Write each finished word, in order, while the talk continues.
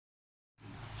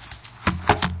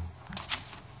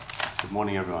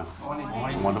Morning, everyone. Morning.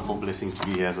 It's a wonderful blessing to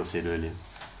be here, as I said earlier.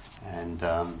 And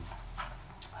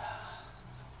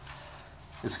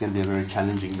it's going to be a very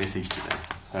challenging message today.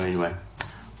 So anyway,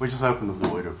 we just open with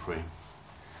the word of prayer.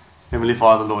 Heavenly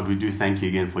Father, Lord, we do thank you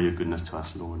again for your goodness to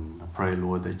us, Lord. And I pray,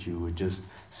 Lord, that you would just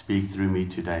speak through me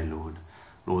today, Lord.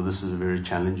 Lord, this is a very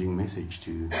challenging message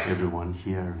to everyone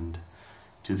here and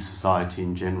to the society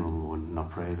in general, Lord. And I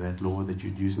pray that, Lord, that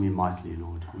you'd use me mightily,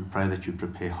 Lord. We pray that you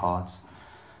prepare hearts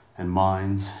and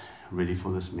minds ready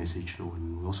for this message, Lord.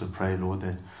 And we also pray, Lord,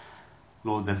 that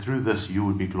through this you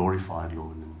would be glorified,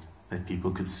 Lord, and that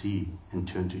people could see and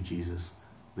turn to Jesus,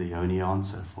 the only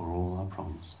answer for all our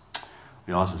problems.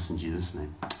 We ask this in Jesus'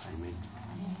 name. Amen.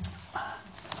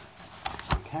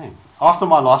 Okay. After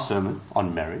my last sermon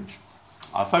on marriage,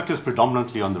 I focused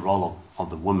predominantly on the role of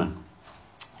the woman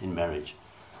in marriage.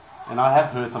 And I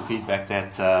have heard some feedback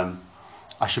that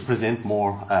I should present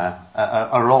more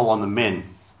a role on the men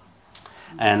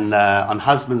and on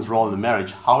husband's role in the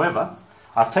marriage. However,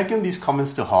 I've taken these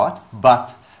comments to heart,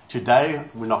 but today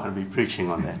we're not going to be preaching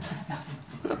on that.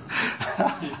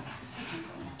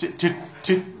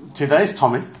 Today's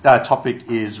topic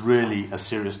is really a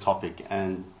serious topic,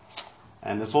 and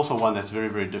it's also one that's very,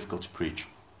 very difficult to preach.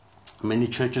 Many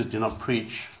churches do not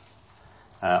preach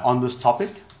on this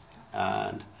topic,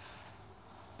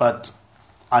 but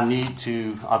I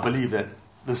believe that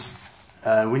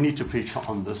we need to preach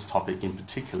on this topic in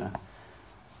particular,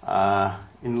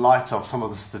 in light of some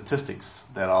of the statistics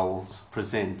that I will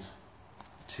present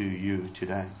to you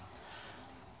today.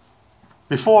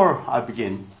 Before I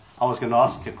begin, I was going to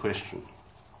ask a question.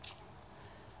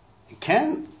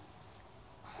 Can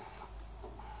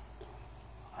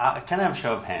I have a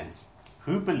show of hands?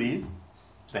 Who believed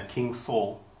that King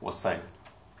Saul was saved?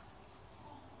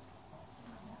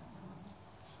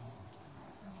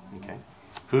 Okay.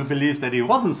 Who believes that he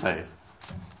wasn't saved?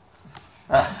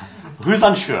 Who's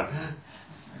unsure?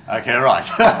 Okay, right.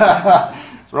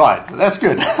 Right, that's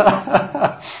good.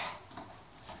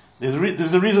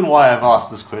 There's a reason why I've asked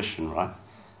this question, right?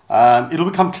 It'll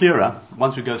become clearer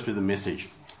once we go through the message,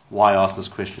 why I asked this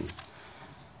question.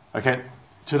 Okay,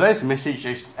 today's message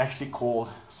is actually called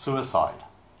Suicide.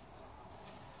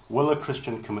 Will a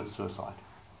Christian commit suicide?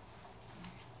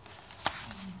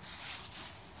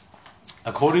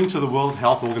 According to the World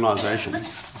Health Organization,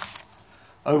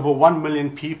 over 1 million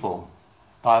people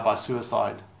die by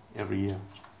suicide every year.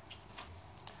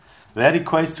 That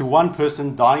equates to one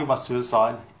person dying by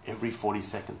suicide every 40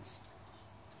 seconds.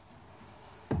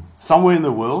 Somewhere in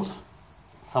the world,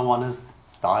 someone has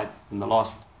died in the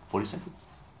last 40 seconds.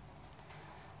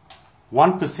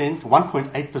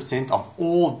 1.8% of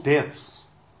all deaths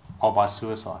are by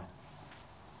suicide.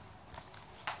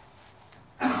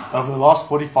 Over the last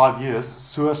 45 years,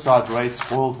 suicide rates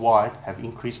worldwide have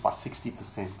increased by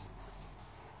 60%.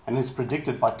 And it's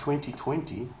predicted by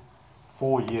 2020,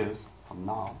 4 years from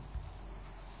now,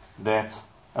 that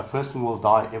a person will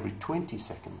die every 20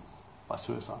 seconds by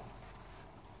suicide.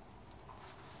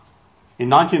 In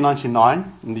 1999,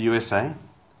 in the USA,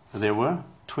 there were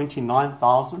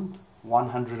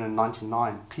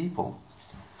 29,199 people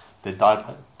that died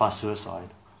by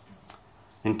suicide.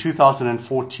 In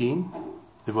 2014,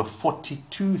 there were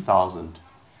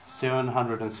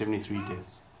 42,773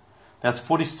 deaths. That's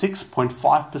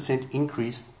 46.5%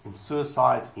 increase in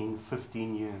suicides in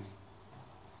 15 years.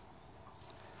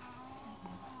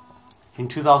 In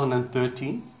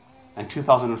 2013 and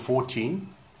 2014,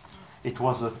 it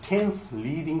was the 10th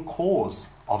leading cause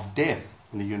of death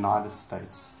in the United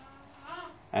States.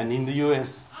 And in the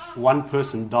US, one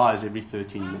person dies every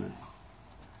 13 minutes.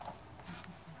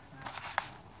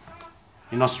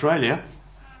 In Australia,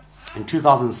 in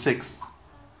 2006,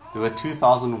 there were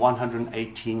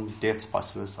 2,118 deaths by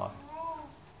suicide.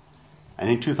 And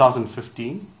in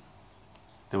 2015,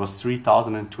 there was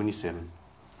 3,027.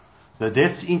 The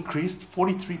deaths increased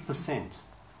 43%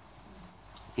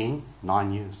 in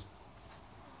 9 years.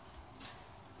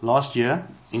 Last year,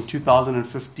 in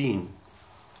 2015,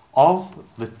 of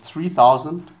the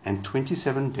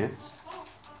 3,027 deaths,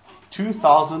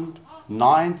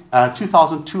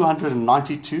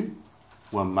 2,292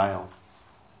 were male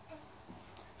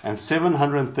and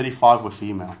 735 were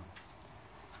female.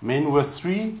 Men were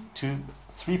 3 to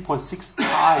 3.6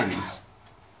 times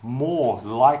more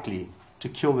likely to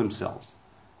kill themselves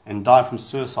and die from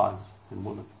suicide than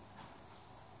women.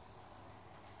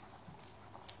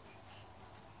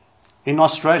 In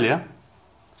Australia,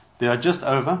 there are just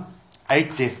over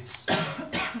 8 deaths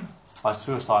by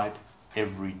suicide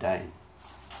every day.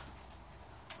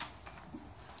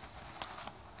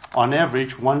 On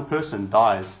average, one person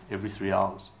dies every 3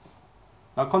 hours.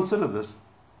 Now consider this.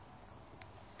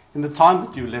 In the time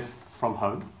that you left from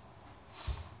home,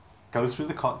 go through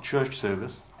the church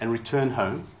service and return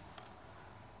home,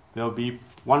 there will be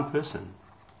one person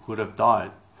who would have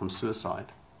died from suicide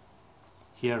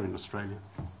here in Australia.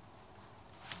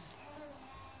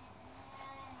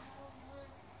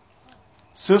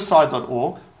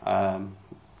 Suicide.org,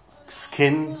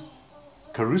 Ken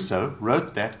Caruso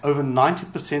wrote that over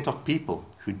 90% of people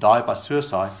who die by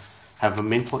suicide have a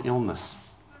mental illness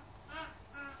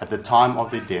at the time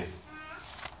of their death.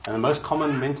 And the most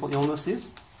common mental illness is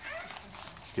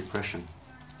depression.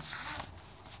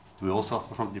 Do we all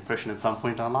suffer from depression at some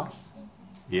point in our life?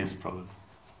 Yes, probably.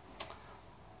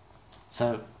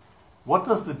 So,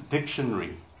 what's the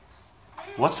dictionary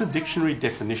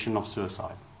definition of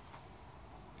suicide?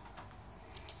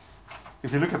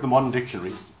 If you look at the modern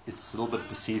dictionaries, it's a little bit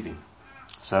deceiving.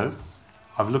 So,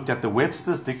 I've looked at the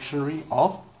Webster's Dictionary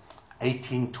of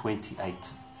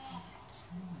 1828.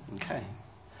 Okay.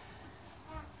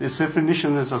 This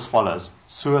definition is as follows.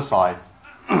 Suicide.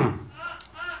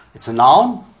 It's a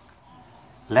noun.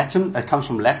 Latin. It comes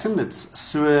from Latin. It's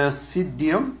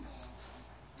suicidum,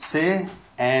 se,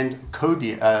 and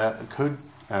coedo,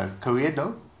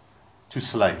 to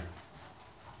slay.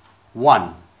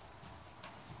 1.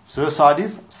 Suicide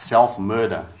is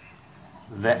self-murder,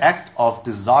 the act of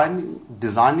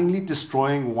designingly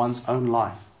destroying one's own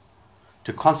life.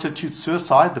 To constitute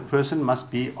suicide, the person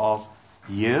must be of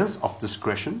years of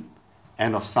discretion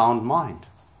and of sound mind.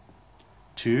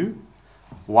 2.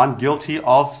 One guilty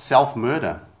of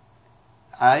self-murder,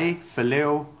 a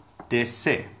filio de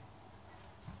se.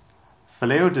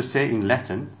 Filio de se in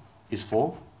Latin is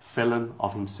for felon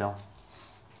of himself.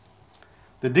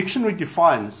 The dictionary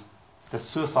defines that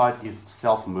suicide is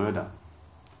self-murder.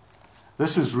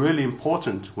 This is really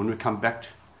important when we come back,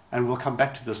 and we'll come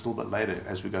back to this a little bit later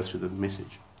as we go through the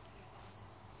message.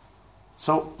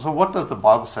 So what does the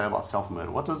Bible say about self-murder?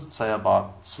 What does it say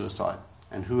about suicide?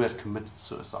 And who has committed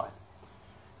suicide?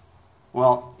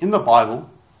 Well, in the Bible,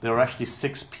 there are actually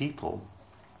 6 people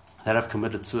that have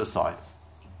committed suicide.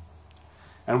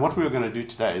 And what we're going to do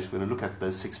today is we're going to look at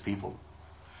those 6 people.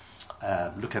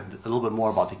 Look at a little bit more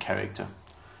about their character.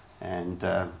 And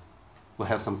we'll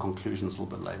have some conclusions a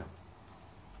little bit later.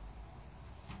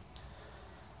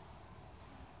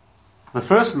 The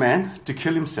first man to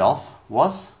kill himself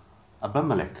was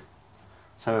Abimelech.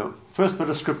 So, first bit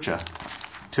of scripture.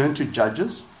 Turn to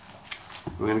Judges.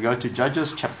 We're going to go to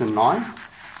Judges chapter 9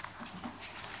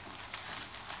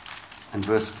 and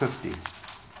verse 50.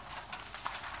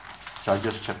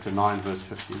 Judges chapter 9 verse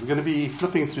 50. We're going to be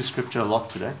flipping through scripture a lot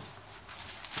today.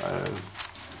 So,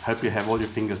 hope you have all your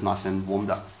fingers nice and warmed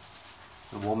up.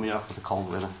 It'll warm you up with the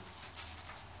cold weather.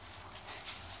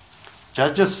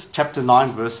 Judges chapter 9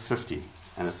 verse 50.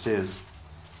 And it says,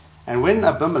 And then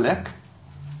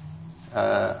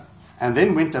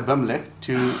went Abimelech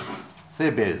to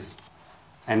Thebez,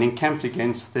 and encamped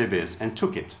against Thebez, and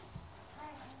took it.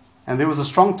 And there was a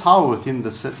strong tower within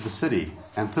the city,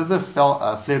 and thither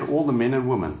fled all the men and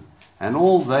women, and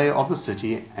all they of the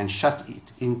city, and shut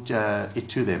it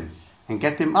to them, and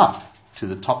get them up to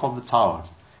the top of the tower.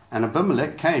 And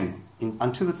Abimelech came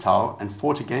unto the tower, and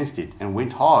fought against it, and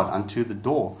went hard unto the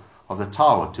door of the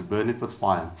tower to burn it with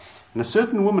fire. And a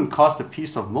certain woman cast a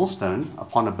piece of millstone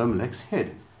upon Abimelech's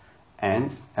head,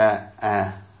 and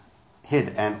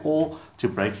all to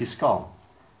break his skull.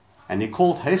 And he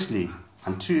called hastily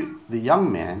unto the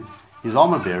young man, his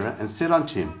armor-bearer, and said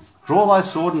unto him, Draw thy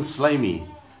sword and slay me,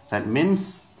 that men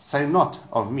say not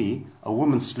of me, a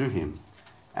woman slew him.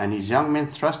 And his young men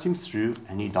thrust him through,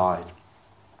 and he died.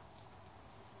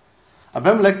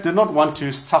 Abimelech did not want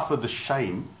to suffer the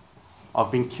shame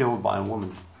of being killed by a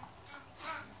woman.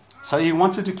 So he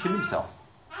wanted to kill himself.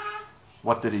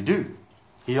 What did he do?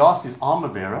 He asked his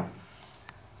armor-bearer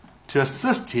to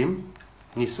assist him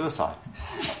in his suicide.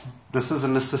 This is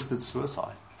an assisted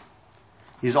suicide.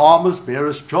 His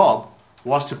armor-bearer's job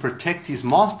was to protect his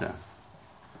master.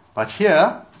 But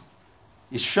here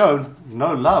is shown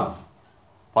no love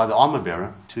by the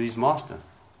armor-bearer to his master.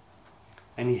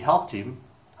 And he helped him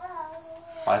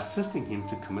by assisting him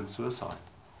to commit suicide.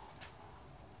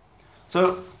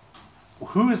 So,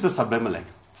 who is this Abimelech?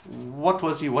 What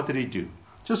was he? What did he do?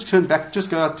 Just turn back, just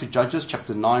go out to Judges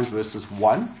chapter 9 verses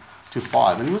 1 to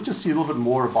 5, and we'll just see a little bit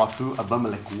more about who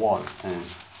Abimelech was. And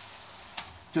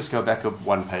just go back up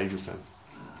one page or so.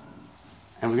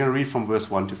 And we're going to read from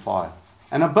verse 1 to 5.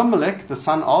 And Abimelech, the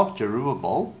son of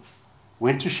Jerubbaal,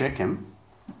 went to Shechem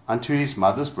unto his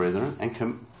mother's brethren, and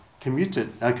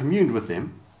communed with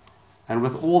them, and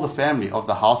with all the family of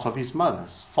the house of his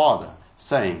mother's father,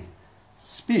 saying,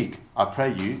 Speak, I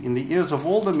pray you, in the ears of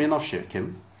all the men of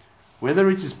Shechem, whether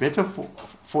it is better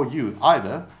for you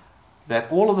either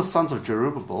that all of the sons of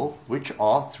Jerubbaal, which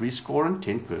are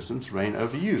 70 persons, reign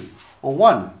over you, or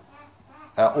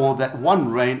that one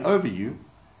reign over you.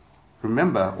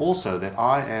 Remember also that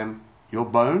I am your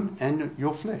bone and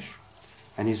your flesh.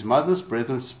 And his mother's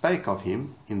brethren spake of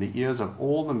him in the ears of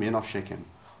all the men of Shechem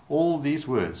all these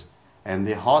words, and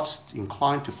their hearts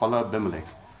inclined to follow Abimelech,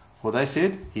 for they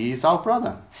said, He is our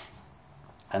brother.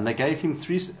 And they gave him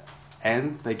 70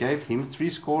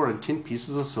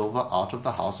 pieces of silver out of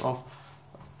the house of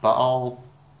Baal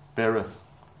Berith,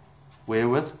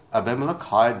 wherewith Abimelech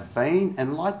hired vain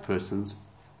and light persons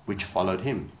which followed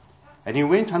him. And he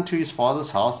went unto his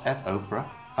father's house at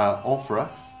Ophrah,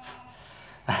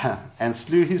 and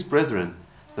slew his brethren,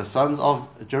 the sons of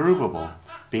Jerubbaal,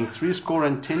 being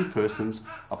 70 persons,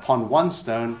 upon one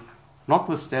stone.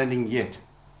 Notwithstanding yet,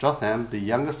 Jotham, the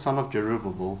youngest son of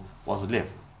Jerubbaal, was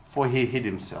left, for he hid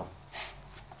himself.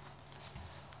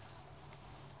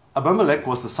 Abimelech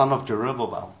was the son of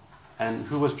Jerubbaal. And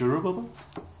who was Jerubbaal?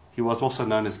 He was also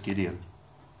known as Gideon.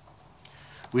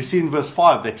 We see in verse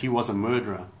 5 that he was a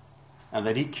murderer, and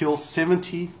that he killed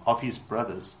 70 of his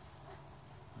brothers,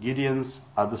 Gideon's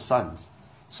other sons,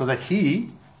 so that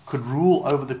he could rule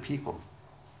over the people.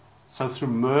 So through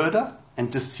murder and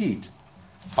deceit,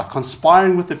 by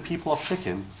conspiring with the people of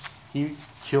Shechem, he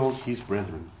killed his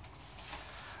brethren.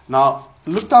 Now,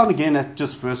 look down again at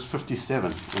just verse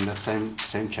 57 in that same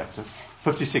chapter.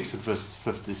 56 at verse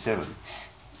 57.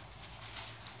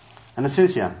 And it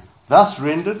says here, Thus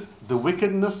rendered the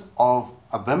wickedness of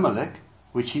Abimelech,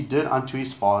 which he did unto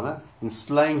his father, in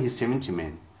slaying his 70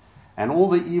 men, and all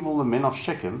the evil the men of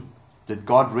Shechem did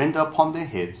God render upon their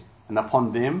heads, and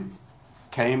upon them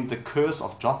came the curse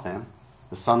of Jotham,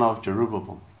 the son of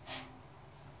Jerubbaal.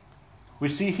 We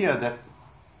see here that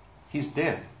his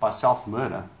death by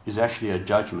self-murder is actually a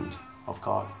judgment of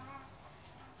God.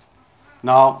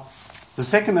 Now, the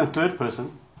second and third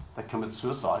person that committed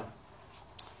suicide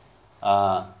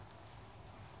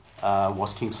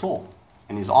was King Saul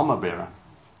and his armor bearer.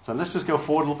 So let's just go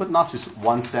forward a little bit now to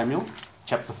 1 Samuel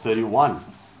chapter 31.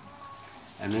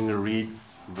 And we're going to read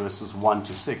verses 1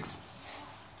 to 6.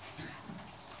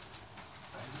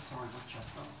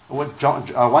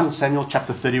 1 Samuel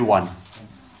chapter 31.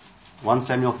 1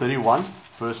 Samuel 31,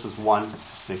 verses 1 to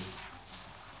 6.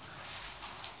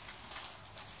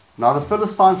 Now the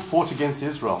Philistines fought against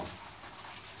Israel.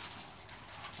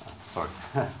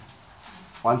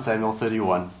 1 Samuel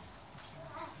 31.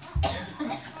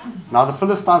 Now the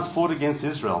Philistines fought against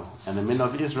Israel, and the men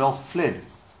of Israel fled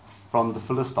from the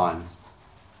Philistines,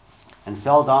 and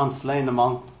fell down slain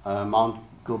among Mount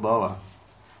Gilboa.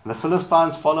 And the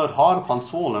Philistines followed hard upon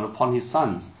Saul and upon his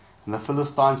sons, and the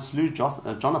Philistines slew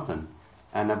Jonathan,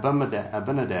 and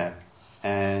Abinadab,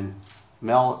 and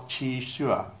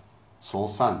Malchishua,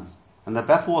 Saul's sons. And the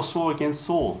battle was sore against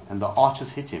Saul, and the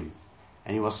archers hit him,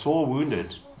 and he was sore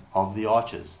wounded of the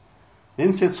archers.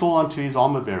 Then said Saul unto his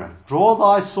armor-bearer, Draw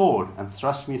thy sword, and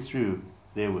thrust me through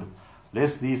therewith,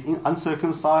 lest these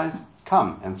uncircumcised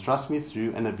come and thrust me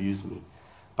through and abuse me.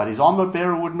 But his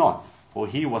armor-bearer would not, for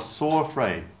he was sore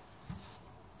afraid.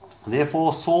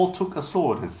 Therefore Saul took a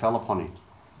sword and fell upon it.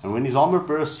 And when his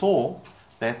armor-bearer saw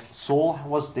that Saul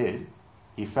was dead,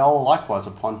 he fell likewise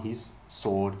upon his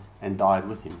sword and died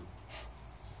with him.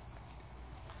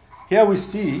 Here we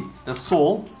see that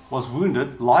Saul was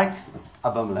wounded like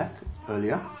Abimelech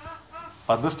earlier,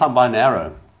 but this time by an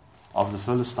arrow of the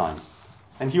Philistines.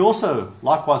 And he also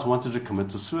likewise wanted to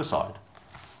commit suicide.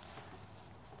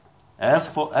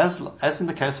 As in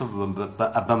the case of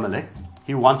Abimelech,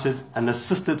 he wanted an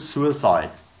assisted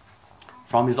suicide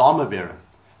from his armor-bearer.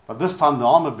 But this time the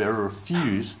armor-bearer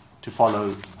refused to follow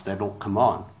that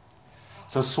command.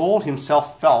 So Saul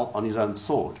himself fell on his own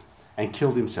sword and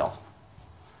killed himself.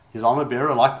 His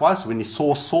armor-bearer likewise, when he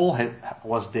saw Saul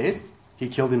was dead, he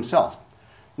killed himself.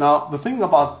 Now, the thing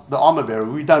about the armor-bearer,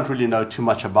 we don't really know too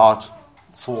much about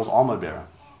Saul's armor-bearer.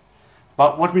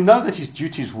 But what we know that his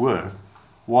duties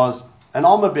was an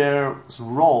armor-bearer's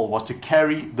role was to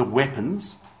carry the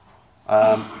weapons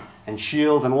and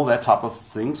shield and all that type of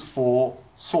things for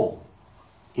Saul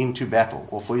into battle,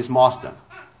 or for his master.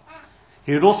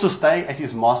 He would also stay at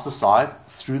his master's side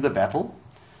through the battle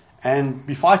and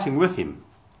be fighting with him.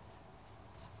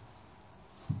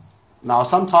 Now,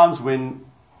 sometimes when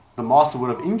the master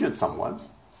would have injured someone,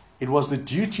 it was the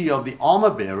duty of the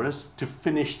armor-bearers to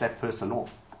finish that person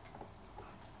off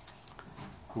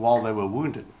while they were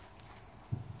wounded.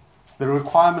 The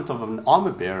requirement of an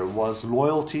armor-bearer was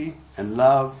loyalty and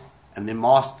love and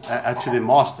to their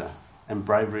master and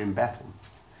bravery in battle.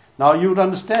 Now, you would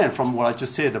understand from what I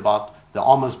just said about the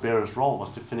armor-bearer's role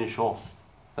was to finish off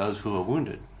those who were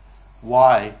wounded.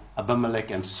 Why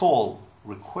Abimelech and Saul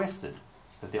requested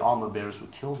that the armor bearers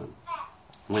would kill them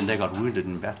when they got wounded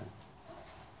in battle.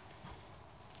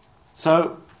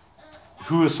 So,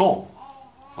 who is Saul?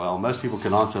 Well, most people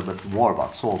can answer a bit more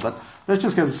about Saul, but let's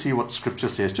just go and see what Scripture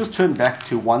says. Just turn back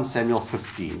to 1 Samuel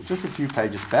 15, just a few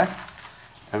pages back,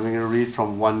 and we're going to read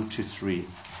from 1 to 3.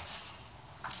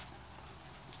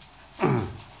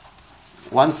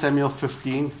 1 Samuel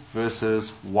 15,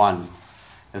 verses 1.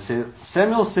 It says,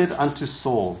 Samuel said unto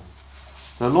Saul,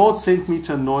 The Lord sent me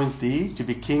to anoint thee to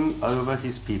be king over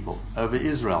his people, over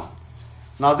Israel.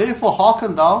 Now therefore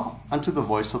hearken thou unto the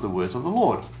voice of the words of the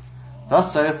Lord.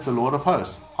 Thus saith the Lord of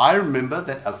hosts, I remember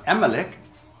that Amalek,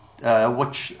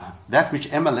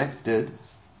 which Amalek did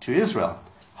to Israel,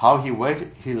 how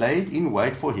he laid in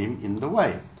wait for him in the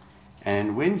way,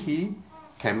 and when he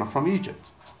came up from Egypt.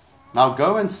 Now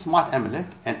go and smite Amalek,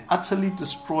 and utterly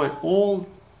destroy all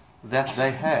that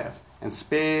they have, and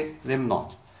spare them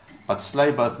not, but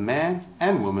slay both man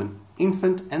and woman,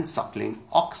 infant and suckling,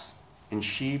 ox and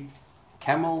sheep,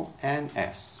 camel and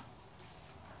ass.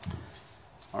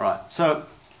 All right, so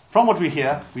from what we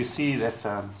hear, we see that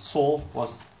Saul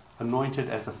was anointed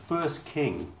as the first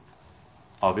king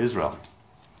of Israel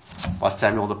by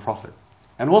Samuel the prophet.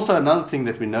 And also another thing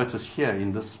that we notice here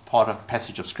in this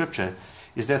passage of Scripture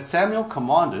is that Samuel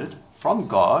commanded from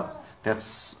God that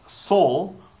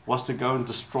Saul was to go and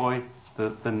destroy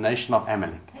the nation of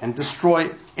Amalek and destroy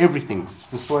everything,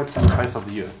 destroy it from the face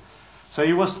of the earth. So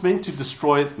he was meant to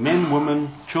destroy men, women,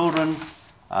 children,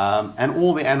 and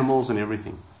all the animals and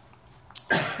everything.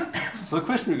 So the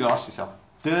question you can ask yourself,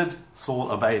 did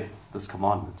Saul obey this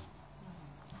commandment?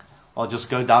 I'll just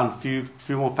go down a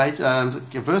few more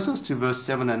verses to verse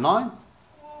 7 and 9.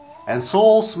 And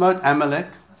Saul smote Amalek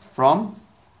from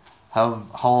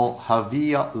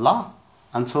Havilah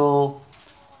until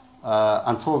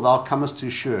thou comest to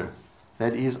Shur,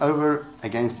 that is over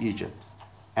against Egypt,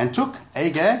 and took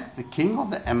Agag, the king of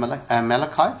the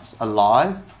Amalekites,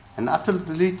 alive, and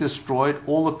utterly destroyed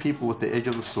all the people with the edge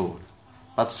of the sword.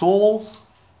 But Saul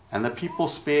and the people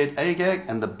spared Agag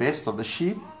and the best of the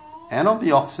sheep, and of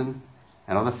the oxen,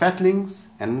 and of the fatlings,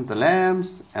 and the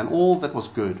lambs, and all that was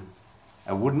good,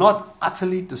 and would not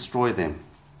utterly destroy them.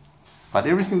 But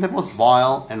everything that was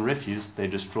vile and refuse they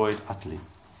destroyed utterly.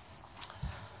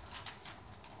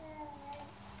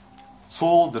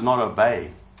 Saul did not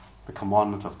obey the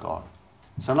commandment of God.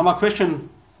 So now my question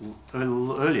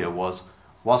earlier was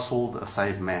Saul a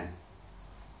saved man?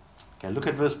 Okay, look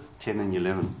at verse 10 and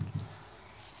 11.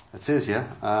 It says here,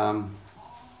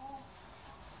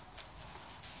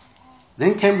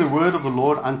 Then came the word of the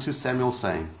Lord unto Samuel,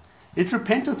 saying, It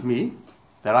repenteth me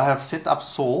that I have set up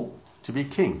Saul to be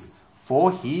king,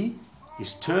 for he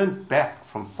is turned back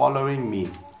from following me,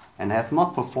 and hath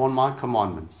not performed my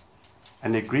commandments.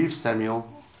 And it grieved Samuel,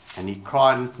 and he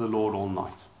cried unto the Lord all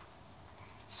night.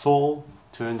 Saul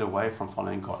turned away from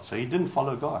following God. So he didn't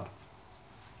follow God.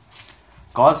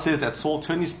 God says that Saul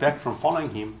turned his back from following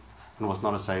him and was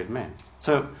not a saved man.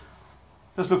 So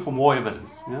let's look for more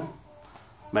evidence.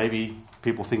 Maybe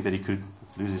people think that he could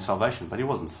lose his salvation, but he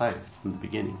wasn't saved from the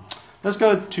beginning. Let's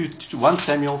go to 1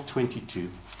 Samuel 22.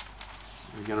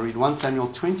 We're going to read 1 Samuel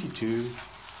 22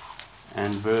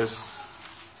 and verse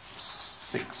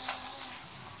 6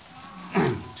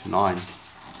 to 9.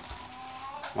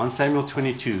 1 Samuel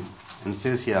 22, and it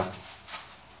says here,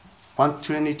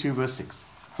 122 verse 6.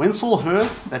 When Saul heard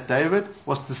that David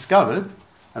was discovered,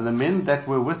 and the men that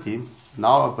were with him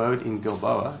now abode in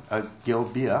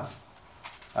Gibeah,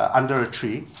 under a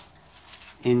tree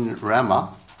in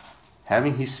Ramah,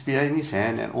 having his spear in his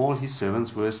hand, and all his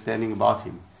servants were standing about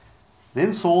him.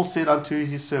 Then Saul said unto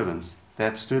his servants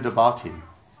that stood about him,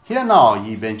 Hear now,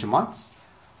 ye Benjamites,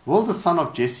 will the son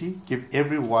of Jesse give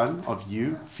every one of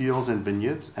you fields and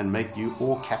vineyards, and make you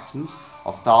all captains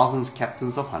of thousands,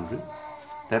 captains of hundreds?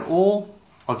 That all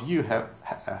of you have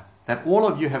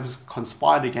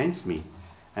conspired against me,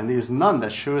 and there is none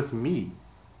that sheweth me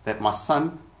that my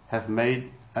son hath made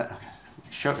a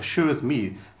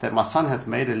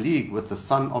league with the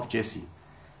son of Jesse.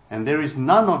 And there is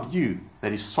none of you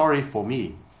that is sorry for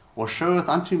me, or showeth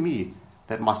unto me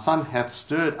that my son hath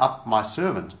stirred up my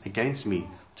servant against me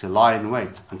to lie in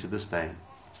wait unto this day.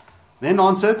 Then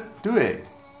answered Doeg,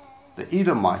 the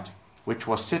Edomite, which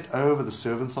was set over the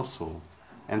servants of Saul,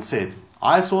 and said,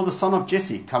 I saw the son of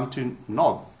Jesse come to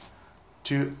Nob,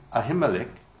 to Ahimelech,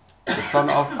 the son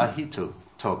of Ahitub.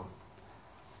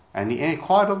 And he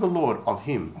inquired of the Lord of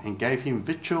him, and gave him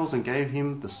victuals, and gave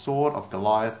him the sword of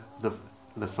Goliath the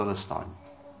Philistine.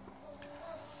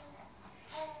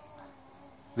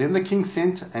 Then the king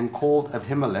sent and called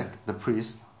Ahimelech the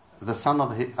priest, the son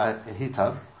of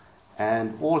Ahitub,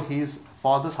 and all his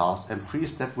father's house, and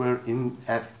priests that were in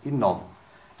Nob.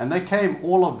 And they came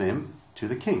all of them to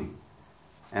the king.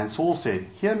 And Saul said,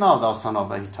 Hear now, thou son of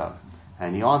Ahitub.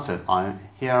 And he answered,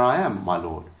 Here I am, my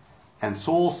lord. And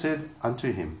Saul said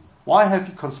unto him, Why have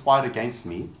you conspired against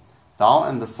me, thou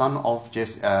and the son of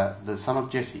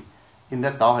Jesse, in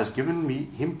that thou hast given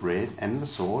him bread and the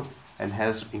sword, and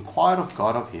hast inquired of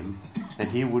God of him, that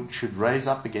he should raise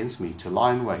up against me to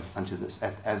lie in wait unto this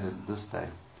day.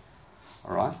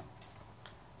 All right.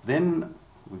 Then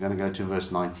we're going to go to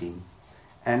verse 19.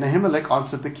 And Ahimelech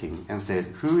answered the king and said,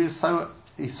 Who is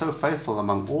so faithful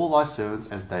among all thy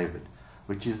servants as David,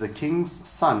 which is the king's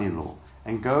son-in-law,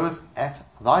 and goeth at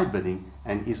thy bidding,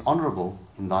 and is honourable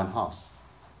in thine house?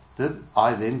 Did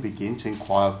I then begin to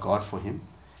inquire of God for him?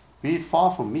 Be it far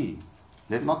from me.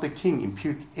 Let not the king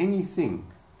impute anything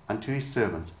unto his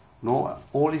servant, nor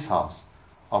all his house,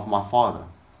 of my father.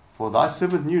 For thy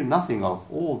servant knew nothing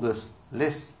of all this,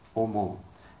 less or more.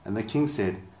 And the king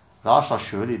said, Thou shalt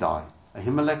surely die,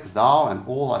 Ahimelech, thou and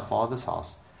all thy father's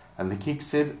house. And the king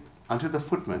said unto the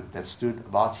footmen that stood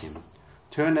about him,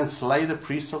 Turn and slay the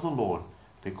priests of the Lord,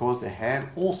 because their hand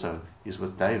also is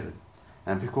with David,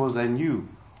 and because they knew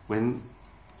when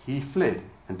he fled,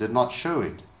 and did not show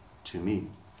it to me.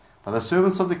 But the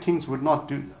servants of the kings would not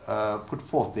put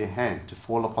forth their hand to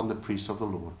fall upon the priests of the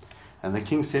Lord. And the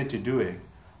king said to Doeg,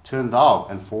 Turn thou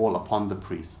and fall upon the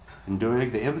priests. And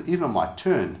Doeg the Edomite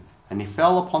turned, and he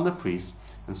fell upon the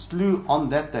priests, and slew on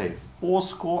that day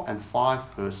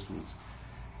 75 persons,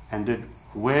 and did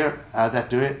wear a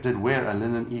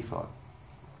linen ephod.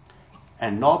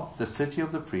 And Nob, the city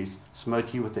of the priests, smote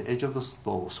he with the edge of the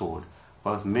sword,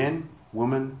 both men,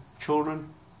 women, children,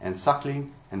 and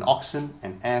suckling, and oxen,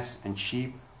 and ass, and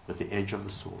sheep, with the edge of the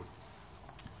sword.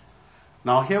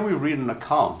 Now here we read an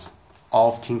account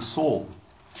of King Saul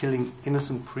killing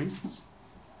innocent priests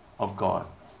of God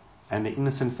and the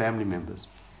innocent family members.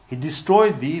 He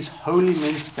destroyed these holy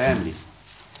men's family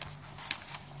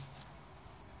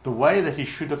the way that he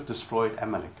should have destroyed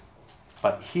Amalek.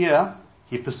 But here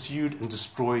he pursued and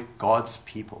destroyed God's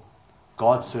people,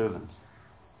 God's servants.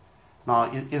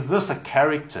 Now, is this a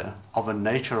character of a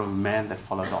nature of a man that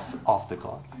followed after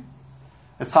God?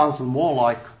 It sounds more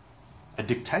like a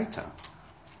dictator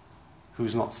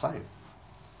who's not saved.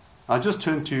 Now, just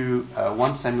turn to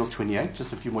 1 Samuel 28,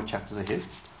 just a few more chapters ahead,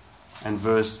 and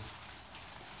verse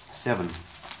 7.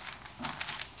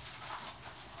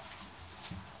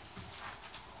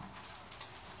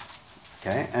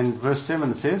 Okay, and verse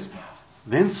 7 it says,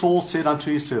 Then Saul said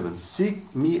unto his servants,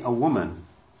 Seek me a woman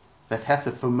that hath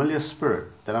a familiar spirit,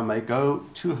 that I may go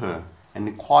to her and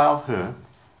inquire of her.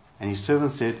 And his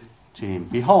servant said to him,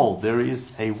 Behold, there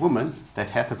is a woman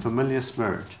that hath a familiar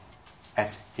spirit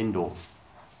at Endor.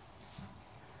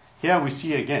 Here we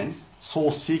see again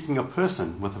Saul seeking a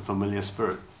person with a familiar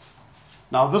spirit.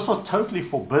 Now this was totally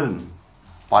forbidden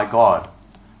by God.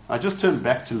 Now just turn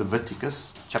back to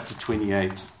Leviticus chapter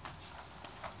 28.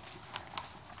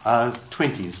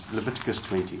 Leviticus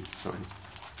 20, sorry.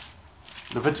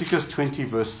 Leviticus 20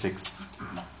 verse 6.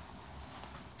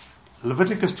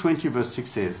 Leviticus 20 verse 6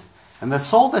 says, And the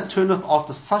soul that turneth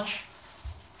after such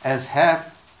as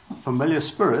have familiar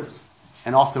spirits,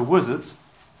 and after wizards,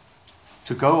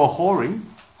 to go a-whoring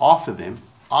after them,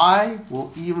 I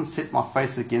will even set my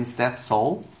face against that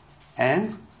soul,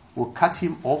 and will cut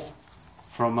him off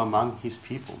from among his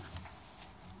people.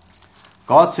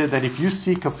 God said that if you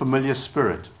seek a familiar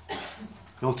spirit,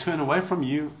 he'll turn away from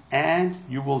you and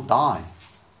you will die.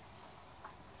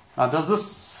 Now, does this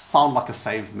sound like a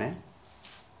saved man?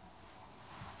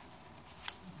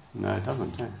 No, it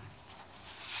doesn't.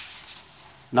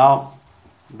 Now,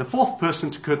 the fourth person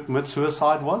to commit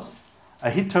suicide was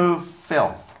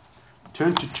Ahithophel.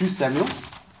 Turn to 2 Samuel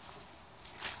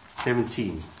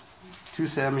 17. 2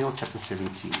 Samuel chapter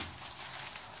 17.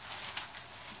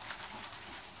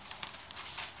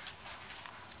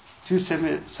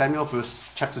 Samuel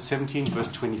chapter 17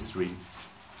 verse 23.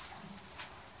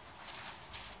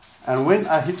 And when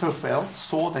Ahithophel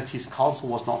saw that his counsel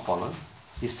was not followed,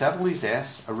 he saddled his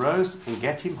ass, arose, and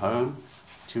gat him home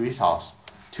to his house,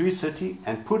 to his city,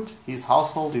 and put his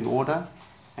household in order,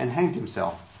 and hanged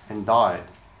himself, and died,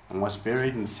 and was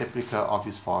buried in the sepulchre of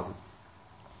his father.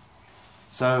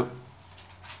 So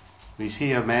we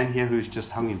see a man here who's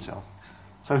just hung himself.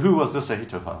 So who was this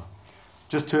Ahithophel?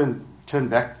 Just turn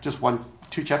back just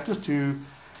 2 chapters to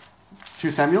 2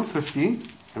 Samuel 15, and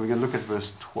we're going to look at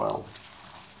verse 12.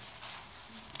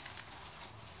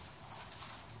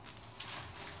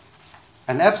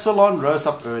 And Absalom rose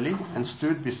up early and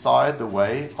stood beside the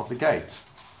way of the gate.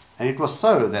 And it was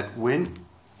so that when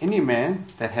any man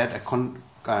that had a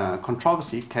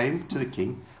controversy came to the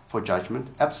king for judgment,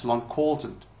 Absalom called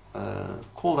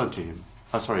unto him.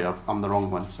 Oh, sorry, I'm the wrong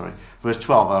one. Sorry. Verse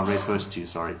 12, I read verse 2,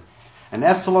 sorry. And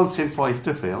Absalom sent for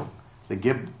Ahithophel, the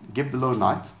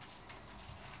Gibeonite,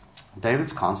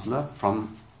 David's counselor,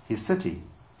 from his city,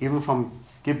 even from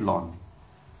Gibeon,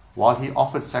 while he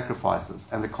offered sacrifices.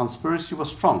 And the conspiracy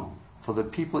was strong, for the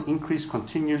people increased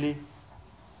continually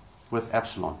with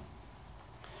Absalom.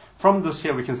 From this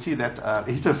here, we can see that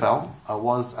Ahithophel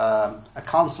was a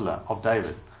counselor of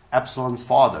David, Absalom's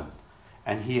father,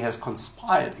 and he has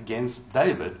conspired against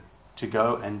David to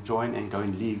go and join and go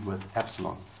in league with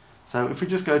Absalom. So if we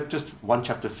just go just one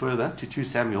chapter further to 2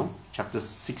 Samuel, chapter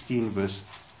 16,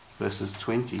 verses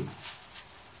 20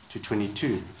 to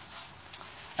 22.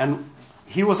 And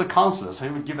he was a counselor, so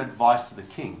he would give advice to the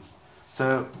king.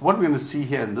 So what we're going to see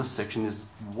here in this section is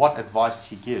what advice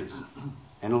he gives.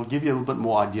 And it'll give you a little bit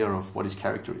more idea of what his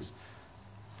character is.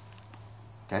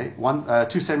 Okay,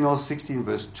 2 Samuel 16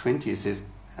 verse 20, it says,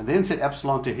 And then said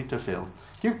Absalom to Ahithophel,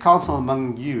 Give counsel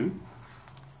among you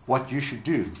what you should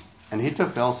do. And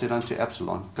Ahithophel said unto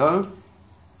Absalom, Go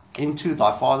into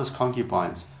thy father's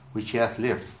concubines, which he hath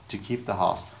left, to keep the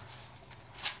house.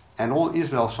 And all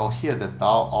Israel shall hear that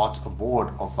thou art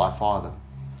abhorred of thy father.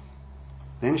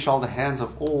 Then shall the hands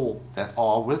of all that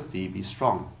are with thee be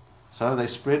strong. So they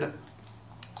spread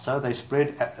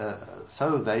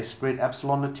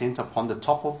Absalom a tent upon the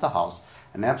top of the house,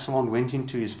 and Absalom went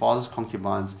into his father's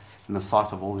concubines in the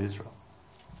sight of all Israel.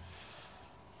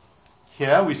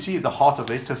 Here we see the heart of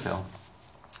Ahithophel.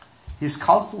 He's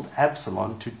counseled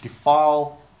Absalom to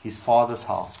defile his father's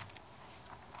house.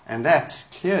 And that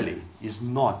clearly is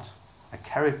not a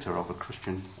character of a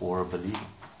Christian or a believer.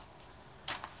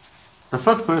 The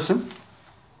fifth person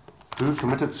who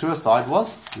committed suicide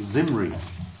was Zimri.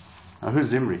 Now who's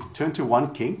Zimri? Turn to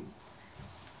 1 King.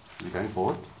 We're going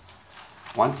forward.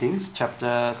 1 Kings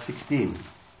chapter 16.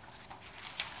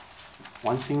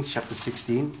 1 Kings chapter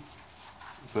 16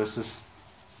 verses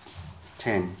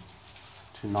 10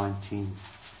 to 19.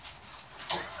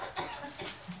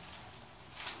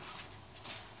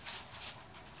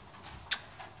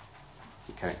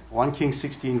 Okay, 1 Kings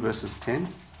 16 verses 10.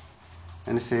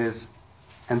 And it says,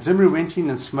 And Zimri went in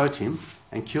and smote him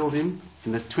and killed him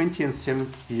in the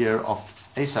 27th year of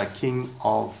Asa, king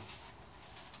of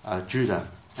Judah,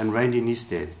 and reigned in his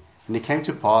stead. And it came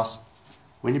to pass,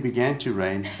 when he began to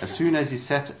reign, as soon as he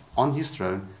sat on his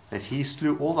throne, that he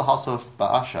slew all the house of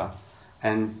Baasha,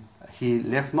 and he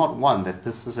left not one that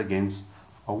pissed against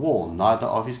a wall, neither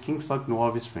of his kinsfolk nor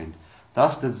of his friend.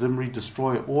 Thus did Zimri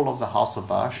destroy all of the house of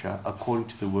Baasha, according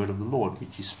to the word of the Lord,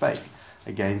 which he spake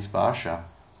against Baasha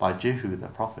by Jehu the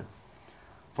prophet.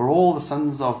 For all the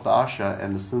sons of Baasha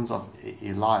and the sons of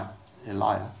Eliah,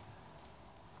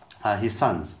 his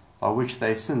sons, by which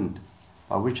they sinned,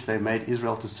 by which they made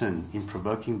Israel to sin, in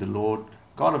provoking the Lord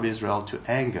God of Israel to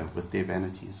anger with their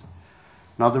vanities.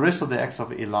 Now the rest of the acts of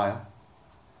Eliah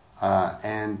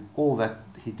and all that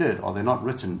he did, are they not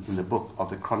written in the book of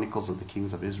the Chronicles of the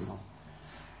Kings of Israel?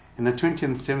 In the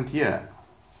 27th year,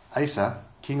 Asa,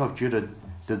 king of Judah,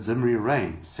 did Zimri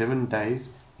reign 7 days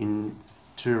in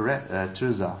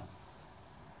Tirzah.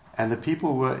 And the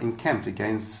people were encamped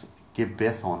against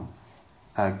Gibbethon,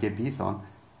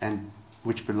 and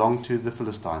which belonged to the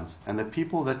Philistines. And the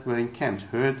people that were encamped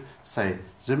heard say,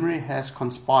 Zimri has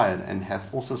conspired, and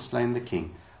hath also slain the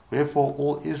king. Wherefore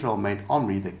all Israel made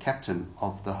Omri the captain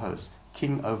of the host,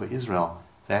 king over Israel,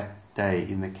 that day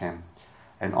in the camp.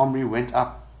 And Omri went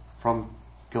up from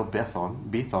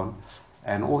Gibbethon,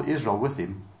 and all Israel with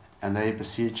him, and they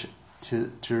besieged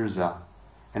Tirzah.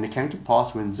 And it came to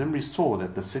pass, when Zimri saw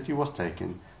that the city was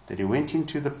taken, that he went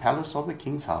into the palace of the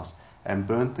king's house, and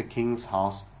burnt the king's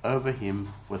house over him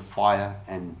with fire,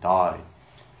 and died.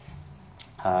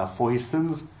 For his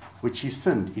sins which he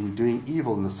sinned in doing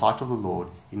evil in the sight of the Lord,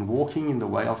 in walking in the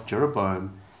way of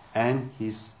Jeroboam, and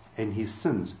his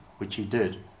sins which he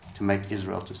did to make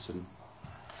Israel to sin.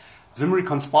 Zimri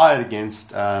conspired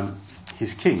against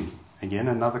his king, again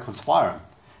another conspirer,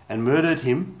 and murdered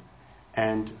him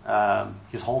and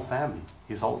his whole family,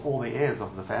 all the heirs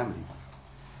of the family.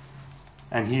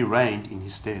 And he reigned in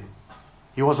his stead.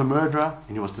 He was a murderer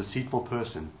and he was a deceitful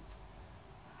person.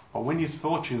 But when his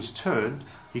fortunes turned,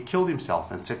 he killed himself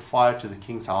and set fire to the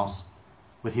king's house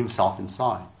with himself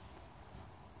inside.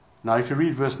 Now if you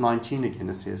read verse 19 again,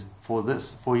 it says, For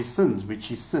his sins which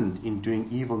he sinned in doing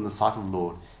evil in the sight of the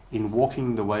Lord, in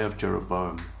walking the way of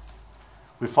Jeroboam.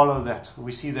 We follow that.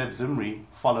 We see that Zimri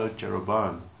followed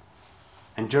Jeroboam.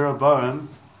 And Jeroboam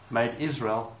made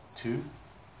Israel to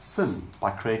sin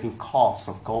by creating calves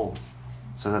of gold,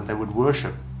 so that they would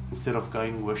worship instead of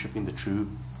going worshipping the true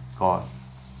God.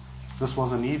 This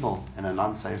was an evil and an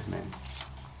unsaved man.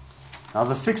 Now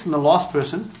the sixth and the last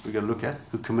person we're going to look at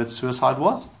who committed suicide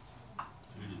was?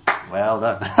 Well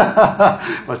done.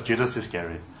 Was Judas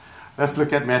Iscariot. Let's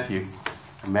look at Matthew.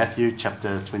 Matthew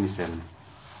chapter 27.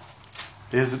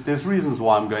 There's reasons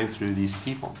why I'm going through these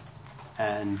people.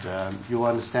 And you'll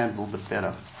understand a little bit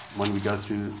better when we go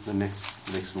through the next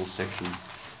little section.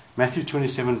 Matthew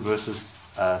 27 verses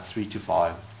 3 to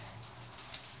 5.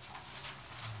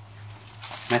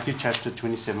 Matthew chapter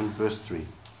 27 verse 3.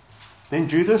 Then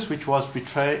Judas, which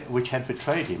had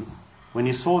betrayed him, when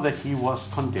he saw that he was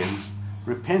condemned,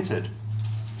 repented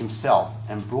himself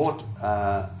and brought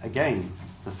again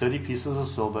the 30 pieces of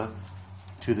silver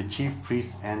to the chief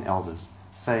priests and elders,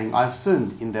 saying, I have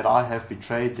sinned in that I have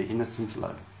betrayed the innocent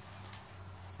blood.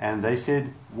 And they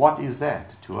said, What is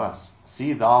that to us?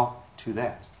 See thou to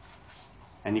that.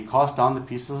 And he cast down the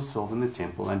pieces of silver in the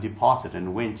temple and departed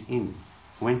and went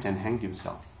and hanged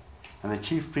himself. And the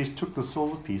chief priest took the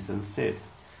silver piece and said,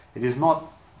 It is not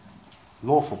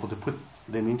lawful to put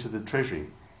them into the treasury,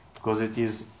 because it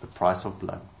is the price of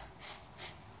blood.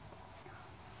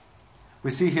 We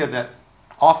see here that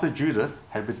after Judas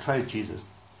had betrayed Jesus,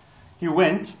 he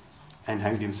went and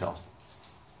hanged himself.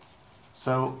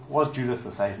 So was Judas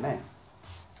a saved man?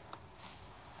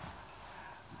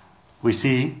 We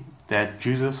see that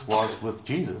Judas was with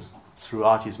Jesus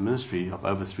throughout his ministry of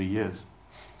over 3 years.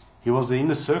 He was the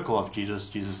inner circle of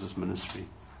Jesus' ministry.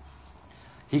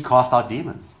 He cast out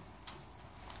demons.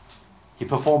 He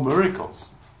performed miracles.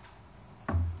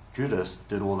 Judas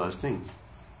did all those things.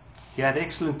 He had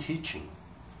excellent teaching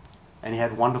and he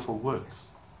had wonderful works,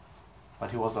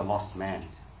 but he was a lost man.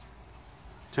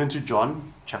 Turn to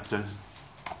John chapter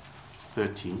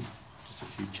 13, just a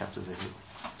few chapters ahead.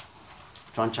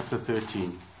 John chapter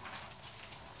 13.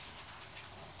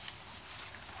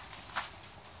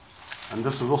 And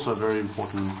this is also a very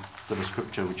important bit of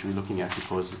scripture which we're looking at,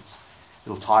 because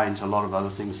it'll tie into a lot of other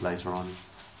things later on.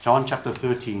 John chapter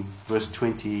 13, verse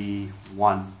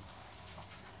 21.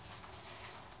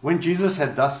 When Jesus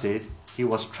had thus said, he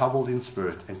was troubled in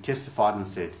spirit, and testified and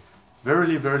said,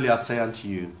 Verily, verily, I say unto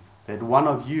you, that one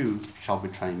of you shall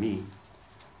betray me.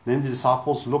 Then the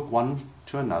disciples looked one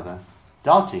to another,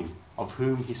 doubting of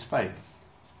whom he spake.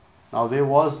 Now there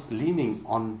was leaning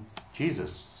on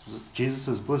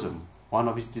Jesus' bosom, one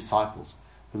of his disciples,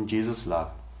 whom Jesus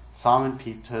loved. Simon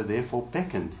Peter therefore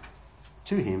beckoned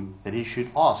to him that he should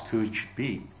ask who it should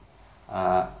be,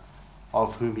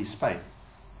 of whom he spake.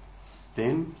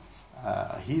 Then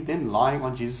he lying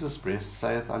on Jesus' breast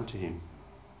saith unto him,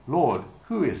 Lord,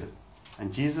 who is it?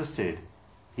 And Jesus said,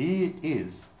 He it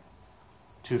is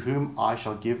to whom I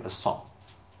shall give a sop,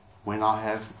 when I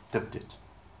have dipped it.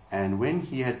 And when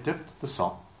he had dipped the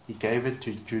sop, he gave it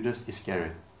to Judas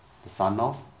Iscariot, the son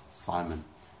of Simon.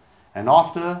 And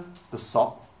after the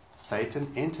sop, Satan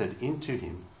entered into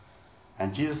him.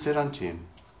 And Jesus said unto him,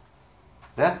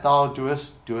 That thou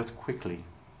doest, do it quickly.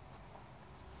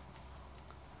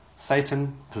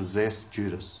 Satan possessed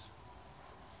Judas.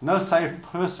 No saved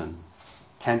person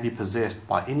can be possessed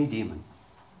by any demon,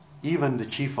 even the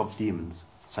chief of demons,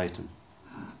 Satan.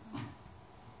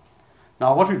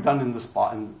 Now, what we've done in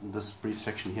this brief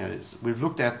section here is we've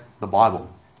looked at the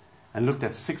Bible and looked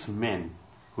at 6 men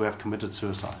who have committed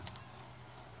suicide.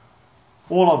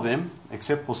 All of them,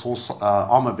 except for Saul's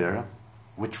armor bearer,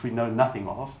 which we know nothing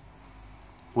of,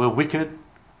 were wicked,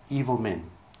 evil men,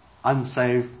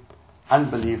 unsaved,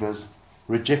 unbelievers,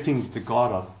 rejecting the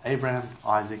God of Abraham,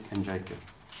 Isaac, and Jacob.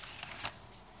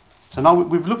 So now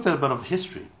we've looked at a bit of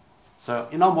history. So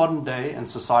in our modern day and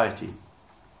society,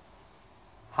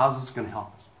 how's this going to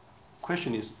help us? The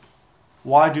question is,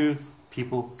 why do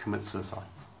people commit suicide?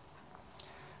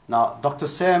 Now, Dr.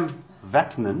 Sam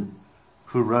Vaknin,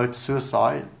 who wrote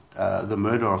Suicide, The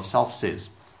Murder of Self, says,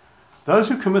 those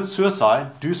who commit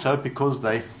suicide do so because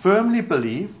they firmly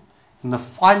believe in the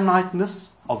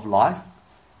finiteness of life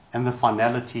and the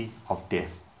finality of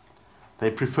death. They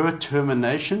prefer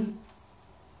termination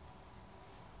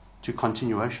to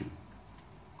continuation.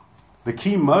 The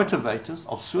key motivators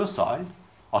of suicide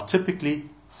are typically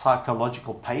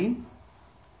psychological pain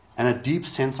and a deep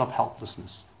sense of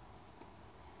helplessness.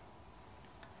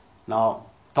 Now,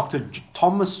 Dr.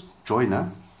 Thomas Joyner,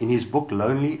 in his book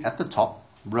Lonely at the Top,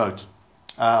 wrote,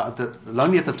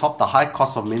 Lonely at the Top, The High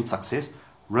Cost of Men's Success,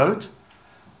 wrote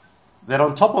that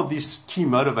on top of these key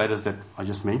motivators that I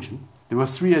just mentioned, there were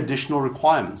 3 additional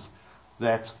requirements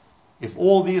that if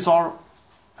all these are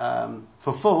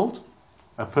fulfilled,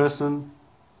 a person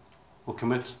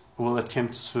will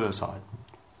attempt suicide.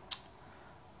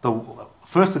 The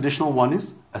first additional one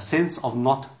is a sense of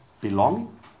not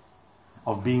belonging.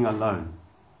 of being alone.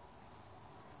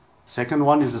 Second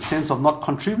one is a sense of not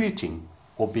contributing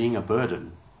or being a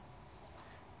burden.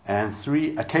 And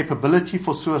 3, a capability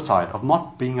for suicide, of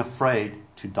not being afraid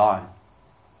to die.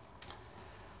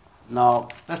 Now,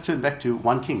 let's turn back to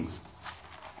 1 Kings,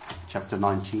 chapter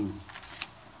 19.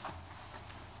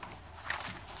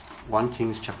 1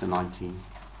 Kings, chapter 19.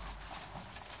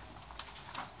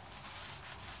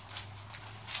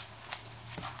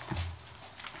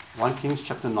 One Kings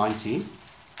chapter 19,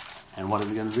 and what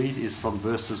we're going to read is from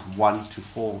verses 1 to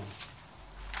 4.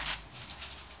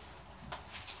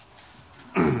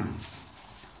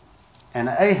 And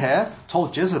Ahab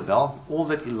told Jezebel all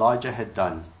that Elijah had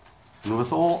done, and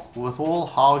with all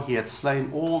how he had slain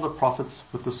all the prophets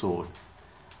with the sword.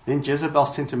 Then Jezebel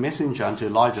sent a messenger unto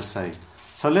Elijah, saying,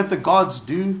 So let the gods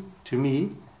do to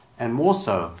me, and more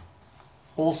so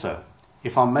also,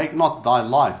 if I make not thy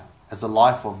life as the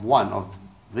life of one of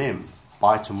them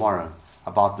by tomorrow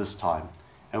about this time.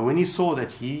 And when he saw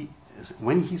that, he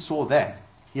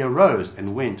arose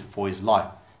and went for his life,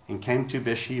 and came to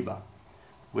Beersheba,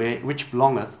 which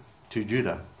belongeth to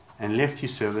Judah, and left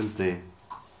his servant there.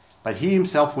 But he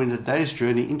himself went a day's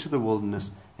journey into the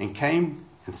wilderness, and came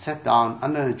and sat down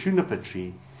under a juniper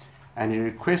tree, and he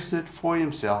requested for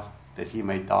himself that he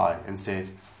may die, and said,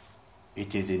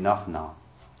 It is enough now,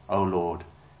 O Lord,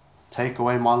 take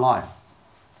away my life,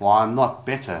 for I am not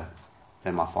better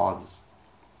than my fathers.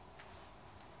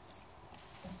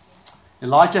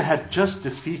 Elijah had just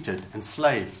defeated and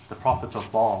slain the prophets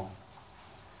of Baal,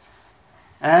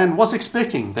 and was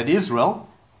expecting that Israel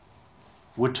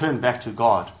would turn back to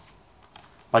God.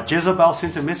 But Jezebel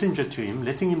sent a messenger to him,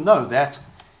 letting him know that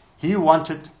she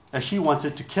wanted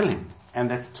to kill him, and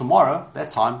that tomorrow,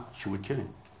 that time, she would kill him.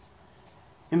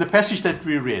 In the passage that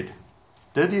we read,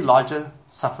 did Elijah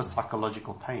suffer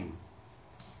psychological pain?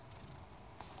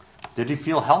 Did he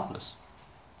feel helpless?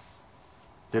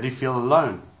 Did he feel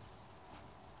alone?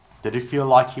 Did he feel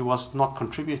like he was not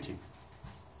contributing?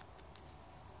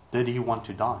 Did he want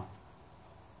to die?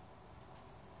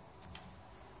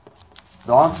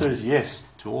 The answer is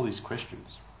yes to all these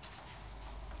questions.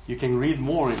 You can read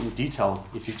more in detail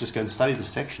if you just go and study the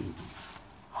section,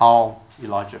 how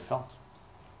Elijah felt.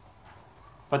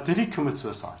 But did he commit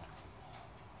suicide?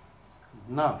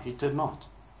 No, he did not.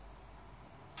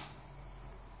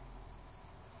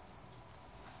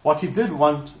 What he did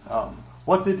want,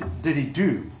 what did he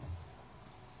do?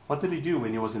 What did he do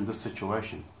when he was in this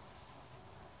situation?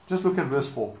 Just look at verse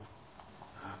 4.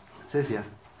 It says here,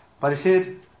 but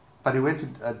he went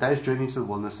a day's journey into the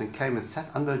wilderness, and came and sat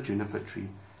under a juniper tree,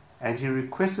 and he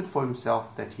requested for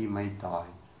himself that he may die,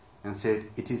 and said,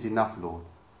 It is enough, Lord.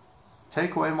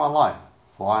 Take away my life,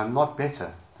 for I am not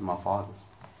better than my fathers.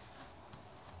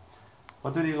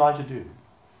 What did Elijah do?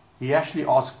 He actually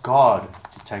asked God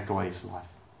to take away his life.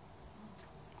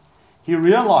 He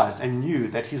realized and knew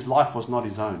that his life was not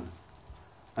his own,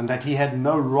 and that he had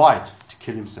no right to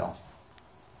kill himself.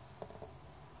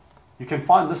 You can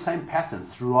find the same pattern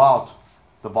throughout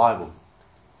the Bible.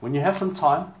 When you have some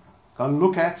time, go and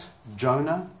look at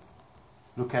Jonah,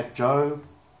 look at Job,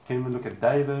 you can even look at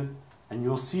David, and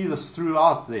you'll see this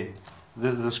throughout there,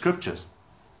 the scriptures,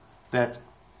 that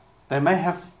they may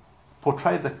have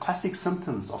portrayed the classic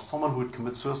symptoms of someone who would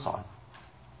commit suicide.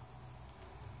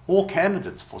 All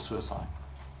candidates for suicide,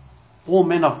 all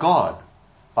men of God,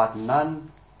 but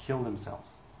none kill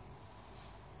themselves.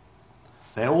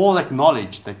 They all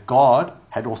acknowledged that God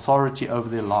had authority over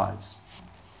their lives,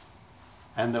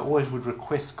 and they always would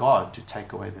request God to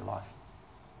take away their life.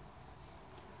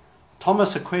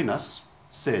 Thomas Aquinas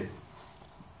said,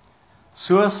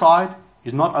 suicide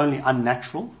is not only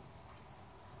unnatural,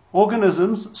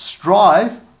 organisms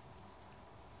strive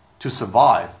to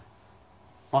survive,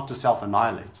 not to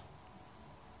self-annihilate.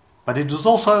 But it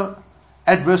also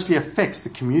adversely affects the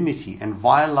community and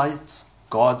violates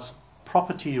God's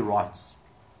property rights.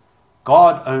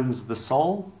 God owns the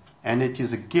soul, and it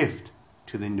is a gift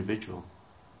to the individual.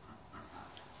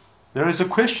 There is a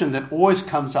question that always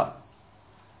comes up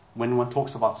when one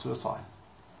talks about suicide.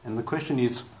 And the question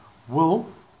is, will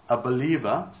a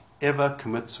believer ever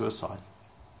commit suicide?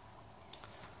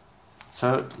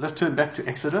 So let's turn back to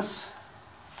Exodus.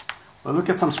 We'll look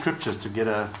at some scriptures to get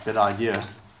a better idea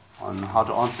on how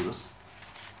to answer this.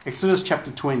 Exodus chapter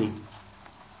 20.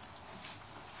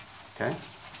 Okay,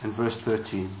 and verse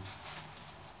 13.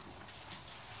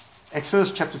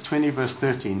 Exodus chapter 20, verse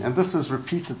 13. And this is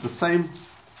repeated, the same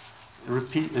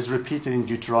is repeated in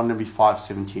Deuteronomy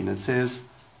 5:17. It says,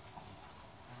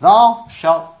 Thou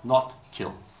shalt not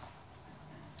kill.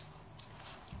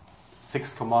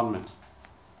 Sixth commandment.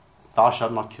 Thou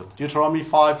shalt not kill. Deuteronomy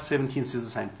 5:17 says the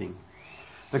same thing.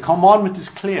 The commandment is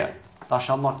clear. Thou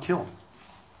shalt not kill.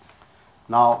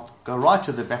 Now, go right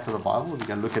to the back of the Bible. We're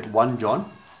going to look at 1 John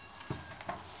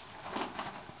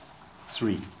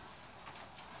 3.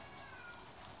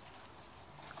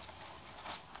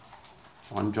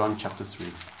 1 John chapter 3.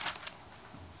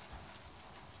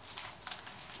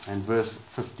 And verse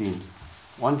 15.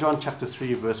 1 John chapter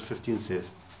 3 verse 15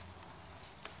 says,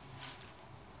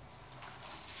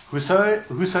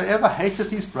 Whosoever hateth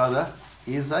his brother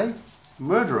is a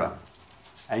murderer,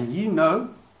 and ye know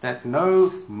that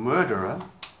no murderer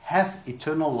hath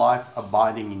eternal life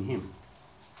abiding in him.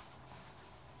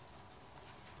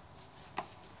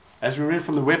 As we read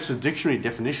from the Webster's Dictionary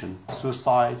definition,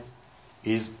 suicide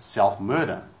is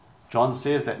self-murder. John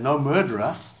says that no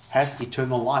murderer has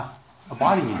eternal life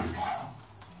abiding in him.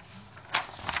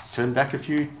 Turn back a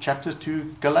few chapters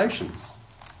to Galatians.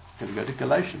 We're going to go to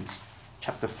Galatians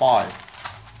chapter 5.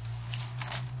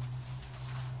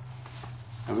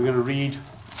 And we're going to read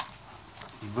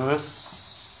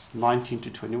verse 19 to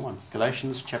 21.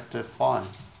 Galatians chapter 5,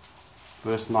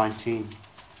 verse 19.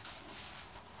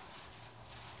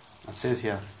 It says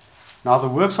here, Now the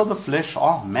works of the flesh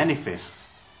are manifest,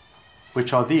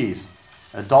 which are these: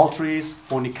 adulteries,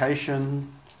 fornication,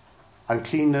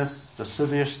 uncleanness,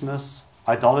 lasciviousness,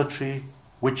 idolatry,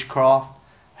 witchcraft,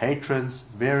 hatreds,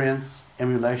 variance,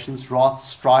 emulations, wrath,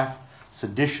 strife,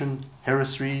 sedition,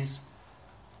 heresies,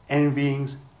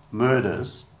 envyings,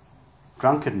 murders,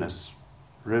 drunkenness,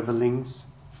 revellings,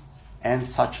 and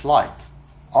such like,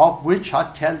 of which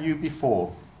I tell you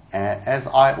before, as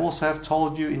I also have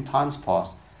told you in times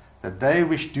past, that they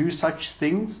which do such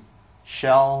things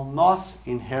shall not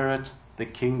inherit the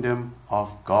kingdom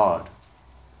of God.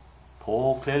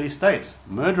 Paul clearly states,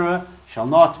 murderer shall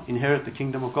not inherit the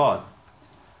kingdom of God.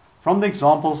 From these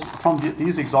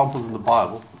examples in the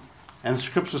Bible and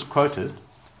scriptures quoted,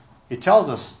 it tells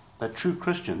us that true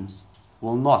Christians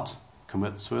will not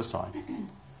commit suicide.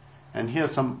 And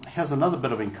here's another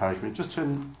bit of encouragement. Just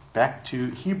turn back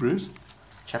to Hebrews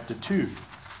chapter 2.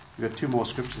 We've got two more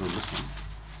scriptures on this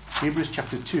one. Hebrews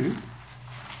chapter 2,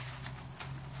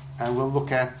 and we'll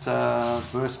look at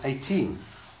verse 18.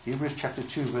 Hebrews chapter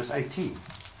 2, verse 18.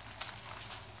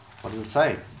 What does it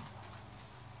say?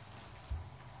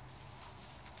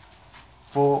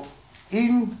 For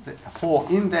in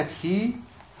that he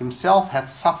himself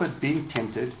hath suffered being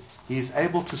tempted, he is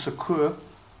able to succour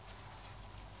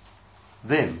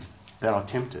them that are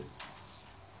tempted.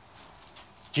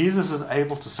 Jesus is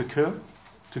able to succour,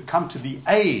 to come to the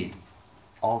aid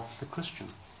of the Christian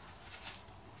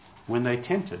when they're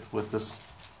tempted with this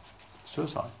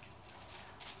suicide.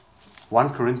 1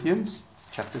 Corinthians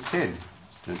chapter 10.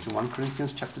 Turn to 1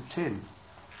 Corinthians chapter 10.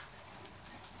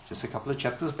 Just a couple of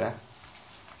chapters back.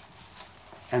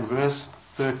 And verse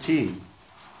 13.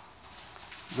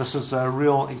 This is a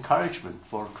real encouragement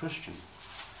for a Christian,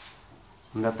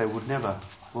 and that they will never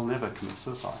commit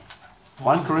suicide.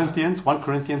 1 Corinthians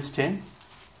 10,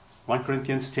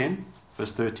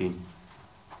 verse 13.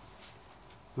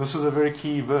 This is a very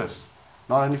key verse,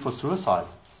 not only for suicide,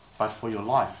 but for your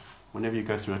life, whenever you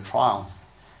go through a trial.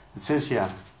 It says here,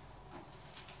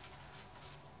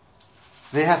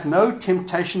 There hath no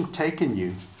temptation taken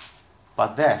you,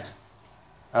 but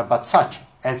such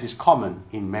as is common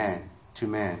to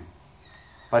man.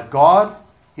 But God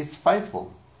is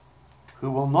faithful,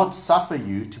 who will not suffer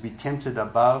you to be tempted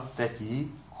above that ye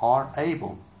are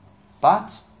able,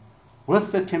 but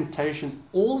with the temptation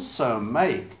also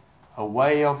make a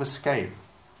way of escape,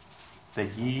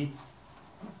 that ye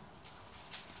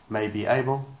may be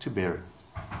able to bear it.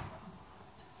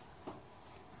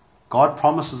 God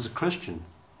promises a Christian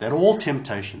that all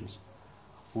temptations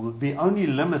will be only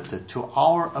limited to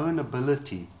our own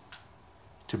ability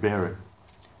to bear it,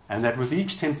 and that with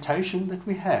each temptation that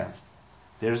we have,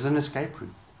 there is an escape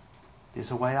route.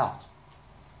 There's a way out.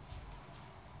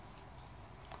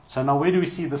 So now where do we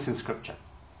see this in Scripture?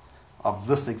 Of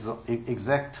this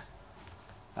exact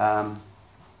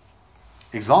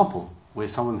example where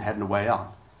someone had a way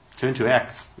out. Turn to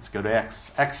Acts. Let's go to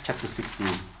Acts. Acts chapter 16.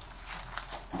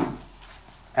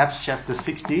 Acts chapter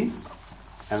 16.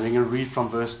 And we're going to read from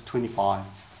verse 25.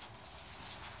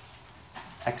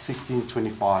 Acts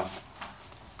 16:25.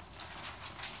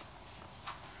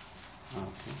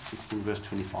 Okay, 16 verse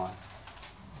 25.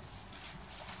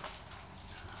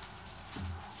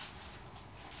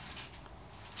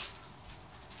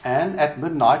 And at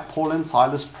midnight Paul and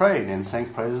Silas prayed and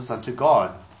sang praises unto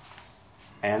God.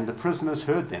 And the prisoners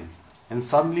heard them. And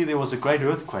suddenly there was a great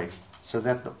earthquake, so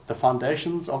that the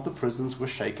foundations of the prisons were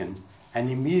shaken. And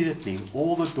immediately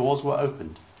all the doors were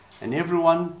opened, and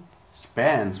everyone's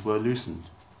bands were loosened.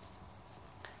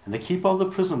 And the keeper of the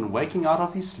prison, waking out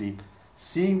of his sleep,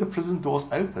 seeing the prison doors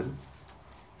open,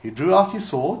 he drew out his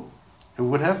sword and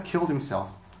would have killed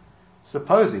himself,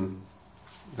 supposing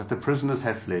that the prisoners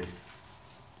had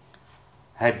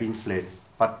been fled.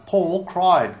 But Paul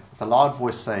cried with a loud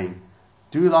voice, saying,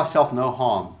 "Do thyself no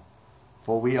harm,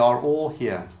 for we are all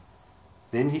here."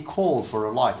 Then he called for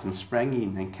a light and sprang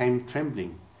in and came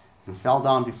trembling and fell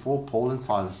down before Paul and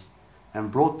Silas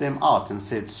and brought them out and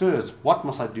said, "Sirs, what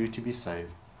must I do to be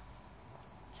saved?"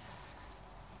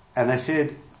 And they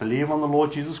said, "Believe on the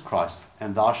Lord Jesus Christ,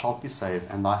 and thou shalt be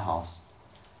saved and thy house."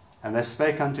 And they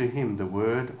spake unto him the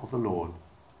word of the Lord,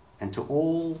 and to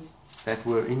all that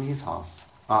were in his house.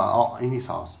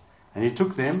 And he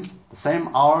took them the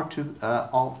same hour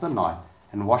of the night,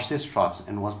 and washed their stripes,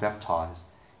 and was baptized,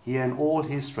 he and all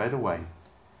his straightway.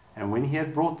 And when he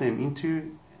had brought them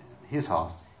into his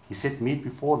house, he set meat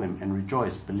before them, and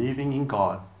rejoiced, believing in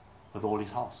God with all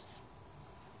his house.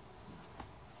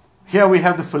 Here we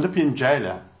have the Philippian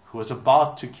jailer who was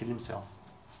about to kill himself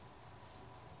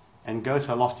and go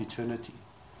to a lost eternity.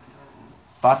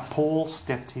 But Paul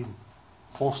stepped in.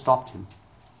 Paul stopped him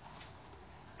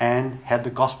and had the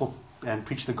gospel and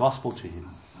preached the gospel to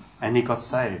him, and he got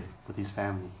saved with his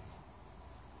family.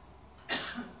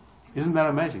 Isn't that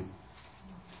amazing?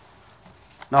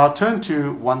 Now I'll turn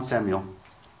to 1 Samuel.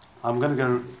 I'm going to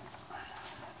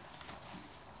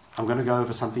go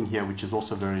over something here which is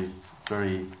also very,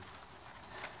 very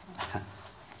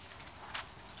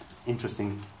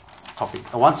interesting topic.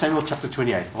 1 Samuel chapter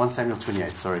 28. 1 Samuel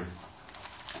 28, sorry.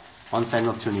 1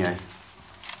 Samuel 28.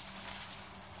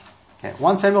 Okay,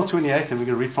 1 Samuel 28, and we're going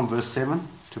to read from verse 7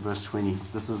 to verse 20.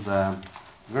 This is a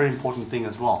very important thing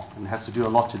as well, and has to do a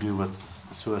lot to do with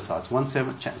suicides. 1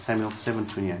 Samuel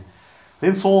 7:28.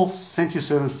 Then Saul sent his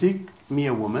servant, "Seek me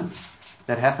a woman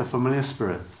that hath a familiar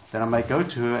spirit, that I may go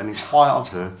to her and inquire of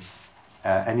her."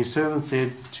 And his servant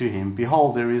said to him,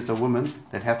 "Behold, there is a woman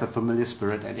that hath a familiar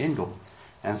spirit at Endor."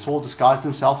 And Saul disguised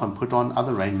himself and put on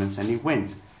other raiments, and he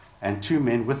went, and 2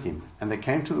 men with him. And they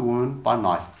came to the woman by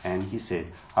night, and he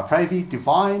said, "I pray thee,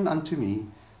 divine unto me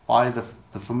by the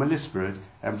familiar spirit,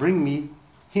 and bring me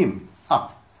him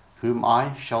up, whom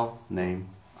I shall name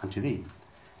unto thee."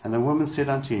 And the woman said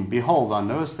unto him, "Behold, thou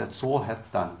knowest that Saul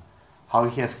hath done, how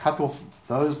he hath cut off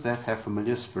those that have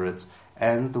familiar spirits,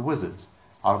 and the wizards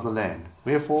out of the land.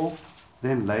 Wherefore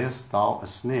then layest thou a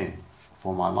snare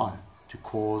for my life, to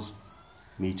cause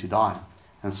me to die?"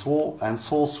 And Saul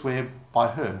sware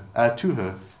to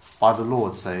her by the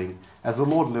Lord, saying, "As the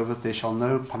Lord liveth, there shall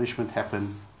no punishment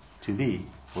happen to thee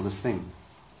for this thing."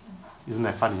 Isn't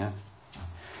that funny, huh?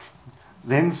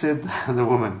 Then said the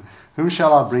woman, "Whom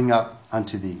shall I bring up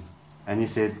unto thee?" And he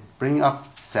said, "Bring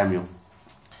up Samuel."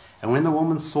 And when the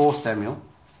woman saw Samuel,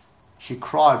 she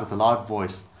cried with a loud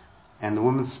voice. And the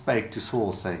woman spake to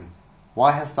Saul, saying,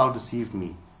 "Why hast thou deceived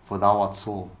me? For thou art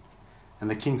Saul." And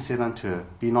the king said unto her,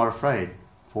 "Be not afraid,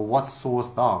 for what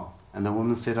sawest thou?" And the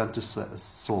woman said unto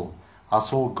Saul, "I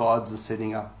saw gods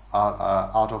ascending up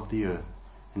out of the earth."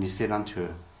 And he said unto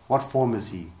her, "What form is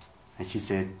he?" And she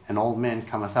said, "An old man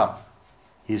cometh up.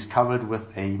 He is covered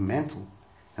with a mantle."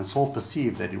 And Saul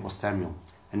perceived that it was Samuel.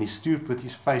 And he stooped with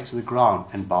his face to the ground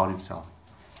and bowed himself.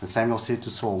 And Samuel said to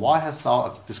Saul, "Why hast thou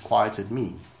disquieted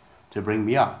me to bring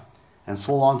me up?" And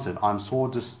Saul answered, "I am sore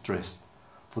distressed.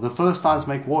 For the Philistines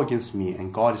make war against me,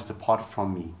 and God is departed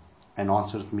from me, and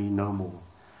answereth me no more,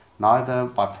 neither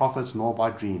by prophets nor by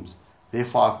dreams.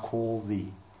 Therefore I have called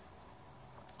thee,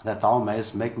 that thou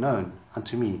mayest make known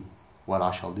unto me what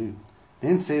I shall do."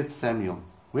 Then said Samuel,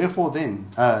 "Wherefore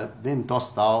then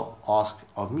dost thou ask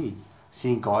of me,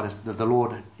 seeing that the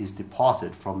Lord is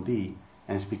departed from thee,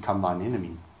 and is become thine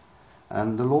enemy?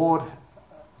 And the Lord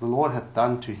hath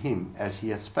done to him as he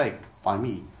hath spake by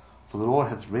me. For the Lord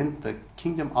hath rent the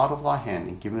kingdom out of thy hand,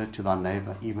 and given it to thy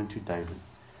neighbour, even to David.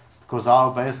 Because thou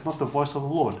obeyest not the voice of the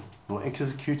Lord, nor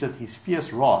executeth his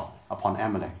fierce wrath upon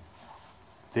Amalek.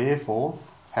 Therefore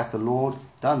hath the Lord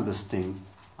done this thing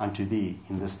unto thee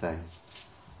in this day.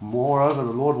 Moreover,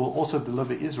 the Lord will also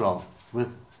deliver Israel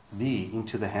with thee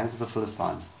into the hands of the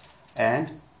Philistines.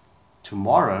 And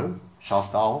tomorrow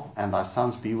shalt thou and thy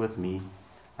sons be with me,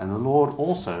 and the Lord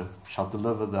also shall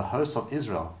deliver the host of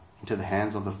Israel into the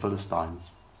hands of the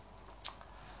Philistines."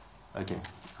 Okay,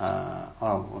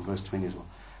 verse 20 as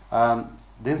well.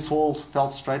 Then Saul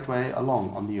fell straightway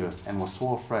along on the earth, and was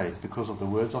sore afraid because of the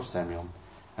words of Samuel.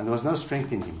 And there was no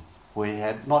strength in him, for he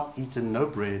had not eaten no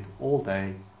bread all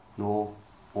day, nor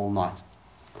all night.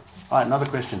 All right, another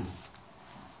question.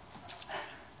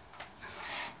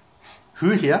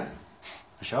 Who here,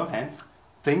 a show of hands,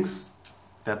 thinks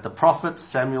that the prophet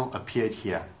Samuel appeared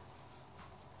here?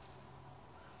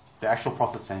 the actual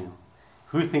prophet Samuel.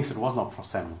 Who thinks it was not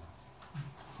Samuel?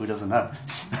 Who doesn't know?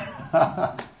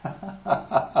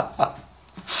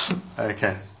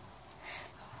 Okay.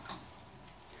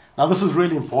 Now this is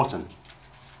really important.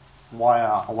 Why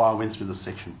I went through this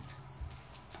section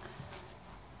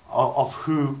of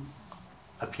who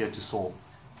appeared to Saul.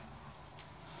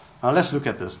 Now let's look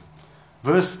at this.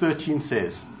 Verse 13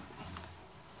 says,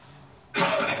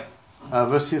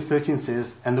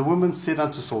 and the woman said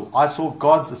unto Saul, I saw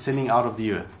gods ascending out of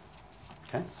the earth.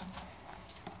 Okay.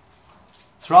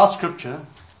 Throughout Scripture,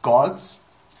 gods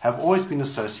have always been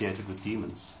associated with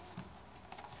demons.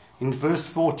 In verse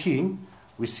 14,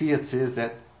 we see it says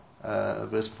that,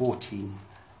 verse 14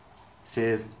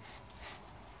 says,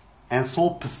 and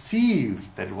Saul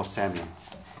perceived that it was Samuel.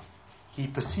 He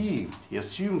perceived, he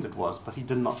assumed it was, but he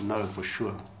did not know for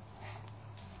sure.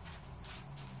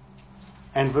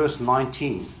 And verse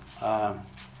 19,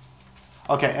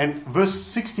 and verse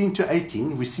 16 to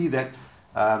 18, we see that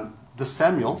the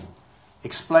Samuel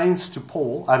explains to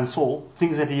Saul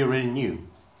things that he already knew.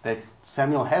 That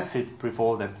Samuel had said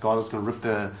before that God was going to rip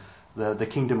the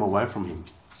kingdom away from him.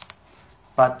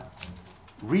 But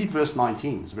read verse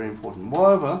 19, it's very important.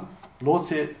 Moreover, Lord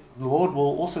said, the Lord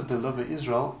will also deliver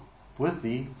Israel with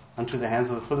thee unto the hands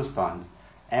of the Philistines.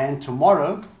 And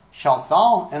tomorrow shalt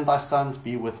thou and thy sons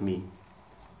be with me.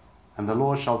 And the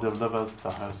Lord shall deliver the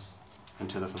hosts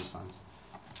unto the Philistines.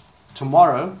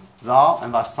 Tomorrow thou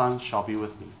and thy sons shall be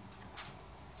with me.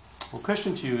 The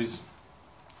question to you is,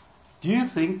 do you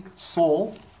think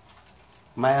Saul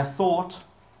may have thought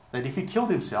that if he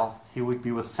killed himself, he would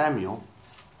be with Samuel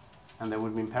and they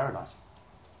would be in paradise?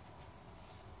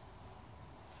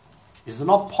 Is it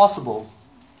not possible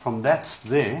from that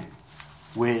there,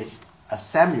 where a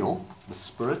Samuel, the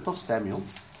spirit of Samuel,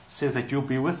 says that you'll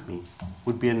be with me,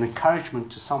 would be an encouragement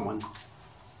to someone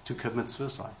to commit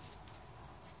suicide?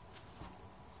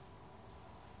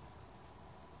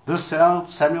 This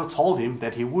Samuel told him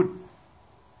that he would.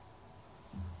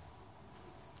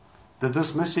 Did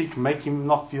this message make him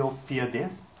not fear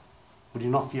death? Would he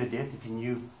not fear death if he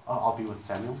knew, I'll be with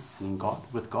Samuel and in God,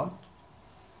 with God?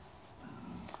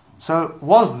 So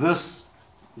was this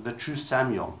the true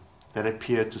Samuel that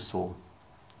appeared to Saul?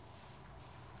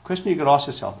 Question you could ask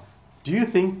yourself, do you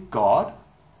think God,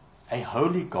 a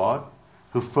holy God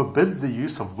who forbids the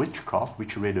use of witchcraft,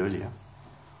 which we read earlier,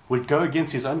 would go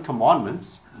against his own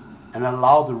commandments and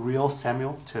allow the real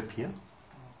Samuel to appear?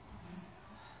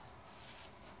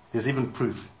 There's even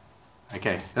proof.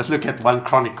 Okay, let's look at 1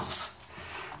 Chronicles.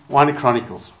 1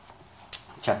 Chronicles,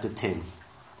 chapter 10.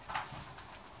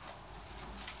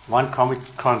 1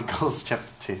 Chronicles,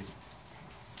 chapter 10,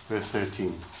 verse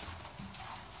 13.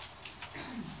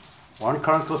 1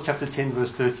 Chronicles, chapter 10,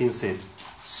 verse 13 said,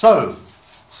 So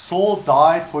Saul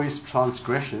died for his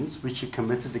transgressions which he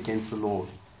committed against the Lord,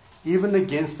 even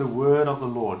against the word of the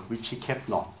Lord, which he kept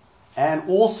not, and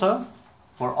also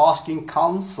for asking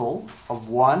counsel of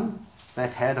one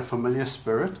that had a familiar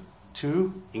spirit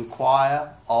to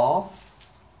inquire of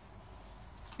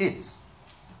it.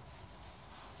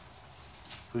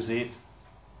 Who's it?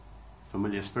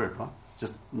 Familiar spirit, right?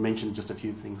 Just mentioned just a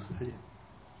few things earlier.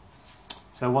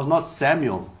 So it was not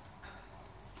Samuel.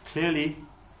 Clearly,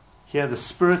 here the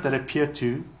spirit that appeared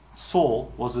to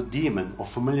Saul was a demon or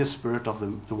familiar spirit of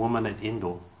the woman at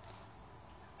Endor,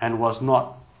 and it was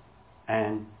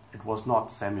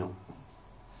not Samuel.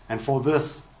 And for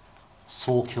this,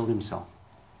 Saul killed himself.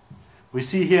 We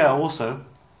see here also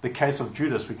the case of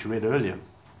Judas, which we read earlier,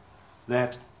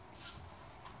 that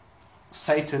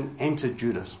Satan entered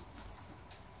Judas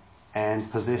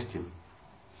and possessed him.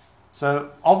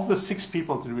 So of the 6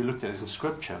 people that we looked at in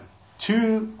Scripture,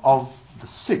 2 of the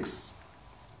 6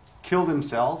 killed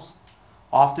themselves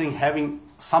after having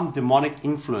some demonic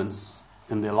influence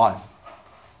in their life,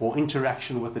 or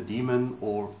interaction with a demon,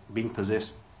 or being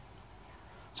possessed.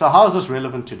 So how is this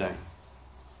relevant today?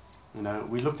 You know,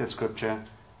 we looked at Scripture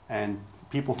and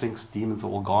people think demons are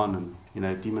all gone and, you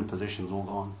know, demon possessions all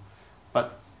gone.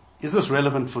 But is this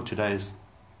relevant for today,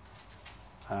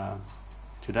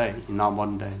 in our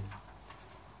modern day?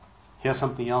 Here's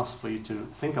something else for you to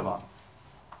think about.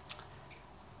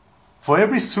 For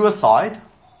every suicide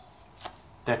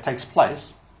that takes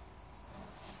place,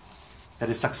 that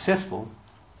is successful,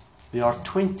 there are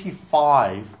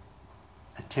 25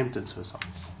 attempted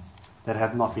suicides that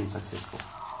have not been successful.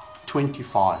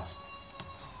 25.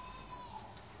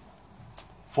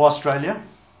 For Australia,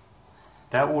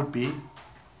 that would be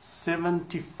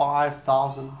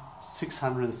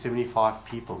 75,675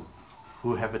 people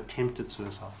who have attempted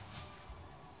suicide.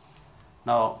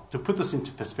 Now, to put this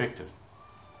into perspective,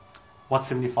 what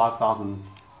 75,000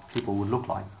 people would look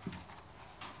like.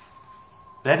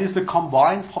 That is the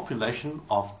combined population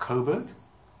of Coburg,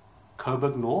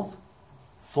 Coburg North,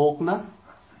 Faulkner,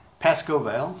 Pascoe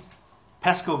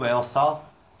Vale South,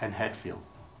 and Hatfield.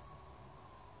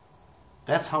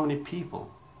 That's how many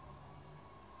people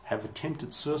have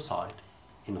attempted suicide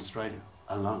in Australia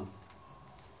alone.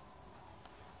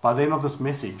 By the end of this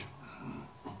message,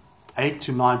 8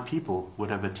 to 9 people would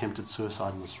have attempted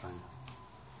suicide in Australia.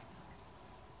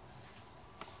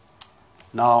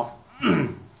 Now,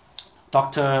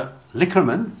 Dr.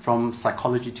 Lickerman from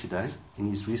Psychology Today, in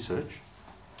his research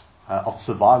of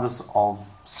survivors of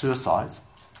suicide,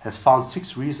 has found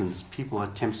 6 reasons people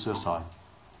attempt suicide,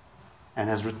 and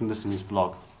has written this in his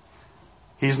blog.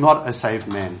 He's not a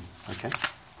saved man, okay?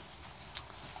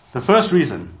 The first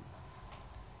reason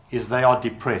is they are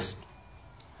depressed.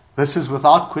 This is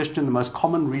without question the most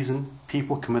common reason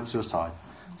people commit suicide.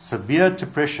 Severe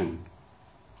depression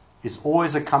is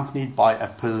always accompanied by a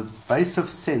pervasive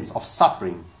sense of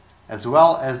suffering, as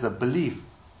well as the belief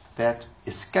that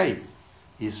escape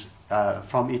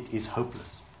from it is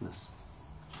hopelessness.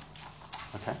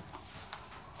 Okay?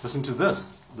 Listen to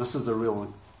this. This is the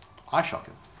real eye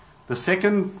shocker. The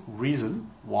second reason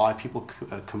why people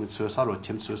commit suicide or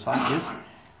attempt suicide is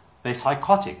they're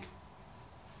psychotic.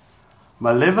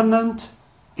 Malevolent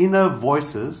inner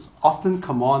voices often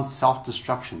command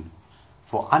self-destruction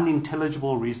for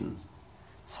unintelligible reasons.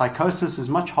 Psychosis is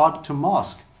much harder to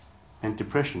mask than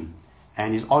depression,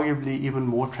 and is arguably even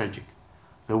more tragic.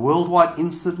 The worldwide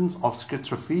incidence of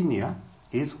schizophrenia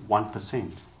is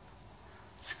 1%.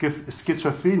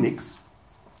 Schizophrenics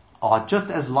are just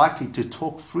as likely to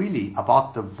talk freely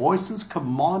about the voices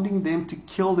commanding them to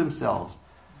kill themselves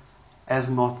as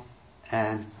not,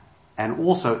 and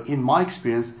also, in my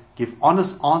experience, give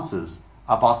honest answers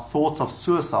about thoughts of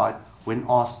suicide when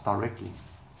asked directly.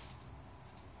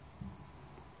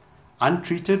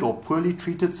 Untreated or poorly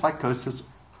treated psychosis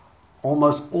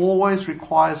almost always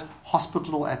requires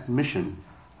hospital admission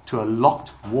to a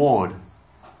locked ward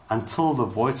until the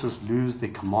voices lose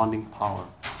their commanding power.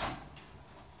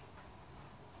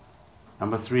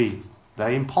 Number 3,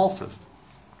 they're impulsive.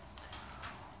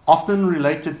 Often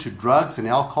related to drugs and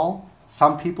alcohol,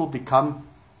 some people become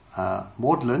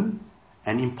maudlin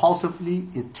and impulsively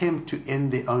attempt to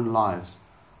end their own lives.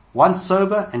 Once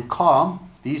sober and calm,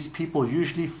 these people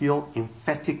usually feel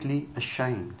emphatically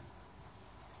ashamed.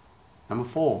 Number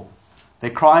 4,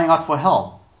 they're crying out for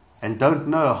help and don't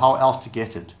know how else to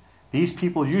get it. These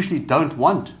people usually don't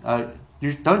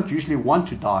usually want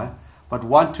to die, but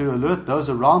want to alert those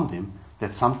around them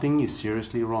that something is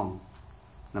seriously wrong.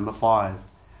 Number 5,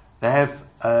 they have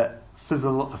a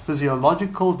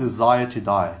physiological desire to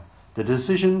die. The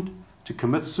decision to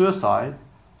commit suicide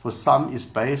for some is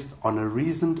based on a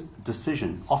reasoned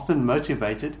decision, often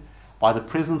motivated by the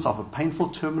presence of a painful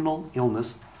terminal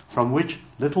illness from which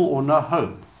little or no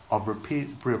hope of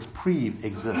reprieve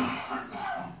exists.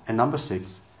 And number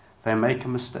 6, they made a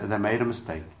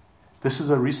mistake. This is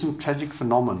a recent tragic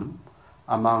phenomenon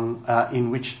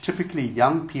in which typically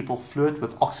young people flirt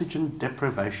with oxygen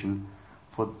deprivation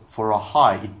for a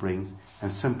high it brings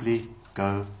and simply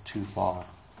go too far.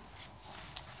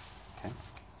 Okay.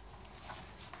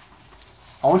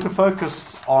 I want to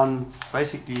focus on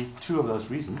basically 2 of those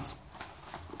reasons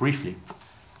briefly.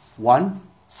 1,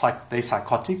 they're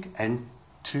psychotic, and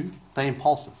 2, they're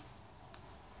impulsive.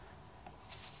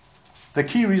 The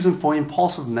key reason for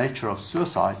impulsive nature of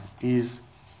suicide is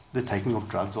the taking of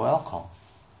drugs or alcohol.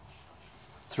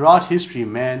 Throughout history,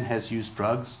 man has used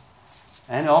drugs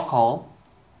and alcohol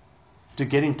to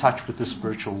get in touch with the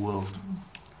spiritual world.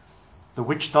 The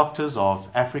witch doctors of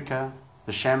Africa,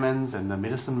 the shamans and the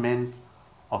medicine men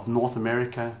of North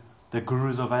America, the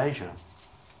gurus of Asia.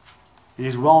 It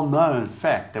is well known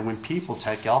fact that when people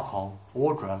take alcohol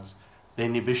or drugs, their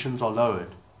inhibitions are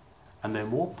lowered and they're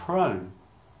more prone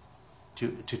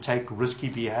to take risky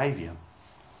behavior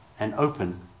and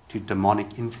open to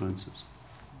demonic influences.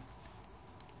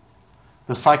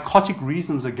 The psychotic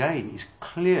reasons again is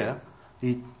clearly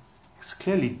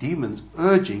demons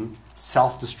urging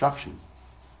self-destruction.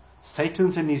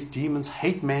 Satan and his demons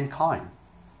hate mankind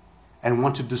and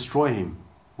want to destroy him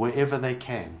wherever they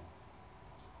can.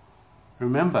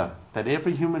 Remember that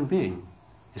every human being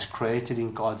is created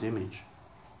in God's image,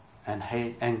 and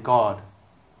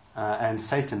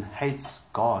Satan hates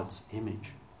God's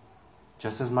image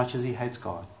just as much as he hates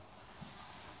God.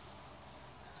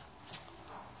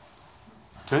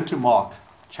 Turn to Mark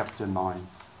chapter 9.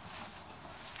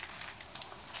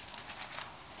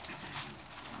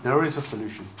 There is a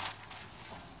solution.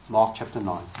 Mark chapter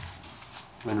 9. I'm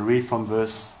going to read from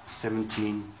verse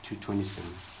 17 to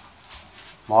 27.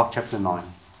 Mark chapter 9.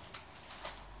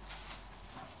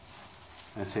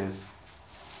 And it says,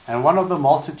 And one of the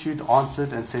multitude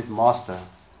answered and said, Master,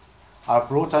 I have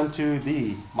brought unto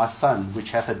thee my son,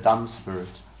 which hath a dumb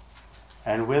spirit.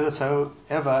 And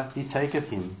whithersoever he taketh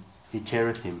him, he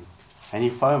teareth him. And he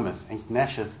foameth and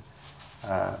gnasheth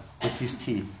with his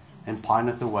teeth, and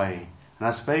pineth away. And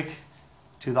I spake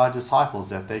to thy disciples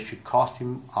that they should cast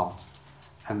him out,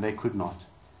 and they could not.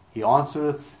 He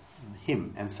answereth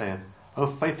him and saith, O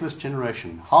faithless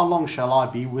generation, how long shall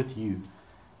I be with you?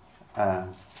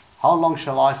 How long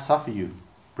shall I suffer you?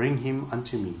 Bring him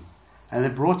unto me. And they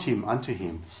brought him unto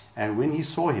him. And when he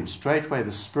saw him, straightway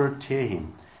the spirit tear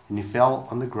him, and he fell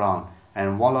on the ground,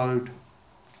 and wallowed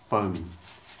foaming.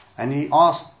 And he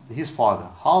asked his father,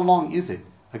 How long is it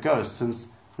ago since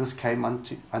this came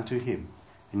unto him?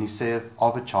 And he saith,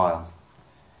 Of a child.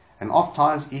 And oft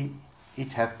times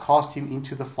it hath cast him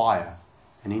into the fire,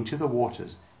 and into the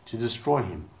waters, to destroy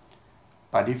him.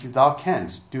 But if thou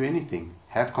canst do anything,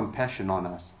 have compassion on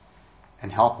us,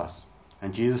 and help us.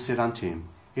 And Jesus said unto him,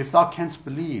 If thou canst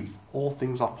believe, all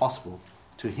things are possible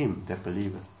to him that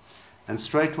believeth. And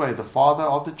straightway the father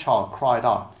of the child cried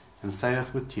out, and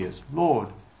saith with tears, Lord,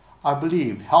 I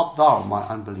believe, help thou my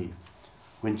unbelief.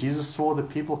 When Jesus saw the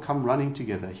people come running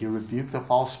together, he rebuked the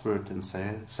foul spirit, and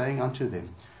saying unto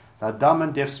them, Thou dumb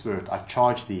and deaf spirit, I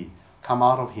charge thee, come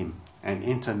out of him, and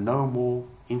enter no more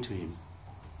into him.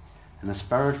 And the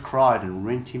spirit cried and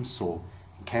rent him sore,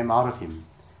 and came out of him,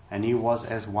 and he was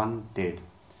as one dead,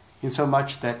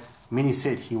 insomuch that many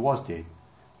said he was dead.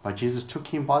 But Jesus took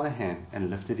him by the hand, and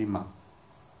lifted him up,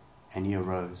 and he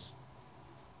arose.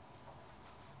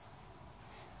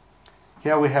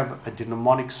 Here we have a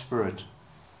demonic spirit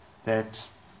that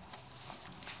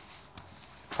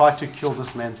tried to kill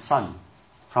this man's son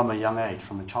from a young age,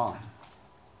 from a child.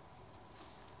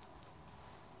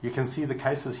 You can see the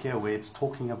cases here where it's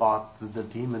talking about the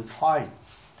demon tried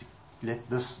to let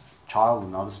this child,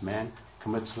 and now this man,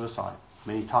 commit suicide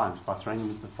many times by throwing him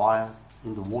into the fire,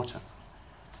 in the water.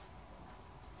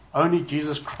 Only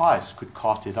Jesus Christ could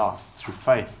cast it out through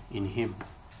faith in him.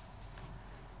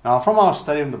 Now, from our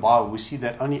study of the Bible, we see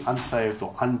that only unsaved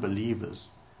or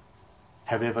unbelievers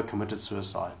have ever committed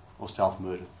suicide or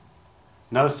self-murder.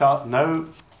 No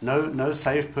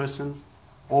saved person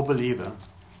or believer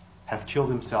hath killed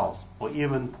themselves, or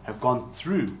even have gone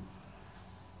through,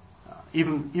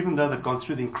 even though they've gone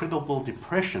through the incredible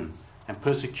depression and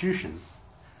persecution,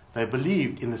 they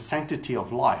believed in the sanctity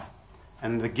of life,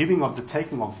 and the giving of the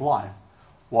taking of life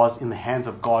was in the hands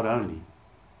of God only.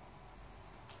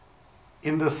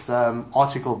 In this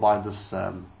article by this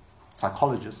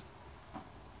psychologist,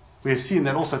 we have seen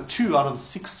that also 2 out of the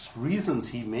 6 reasons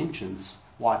he mentions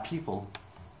why people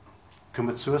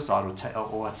commit suicide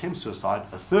or attempt suicide,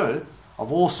 a third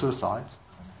of all suicides,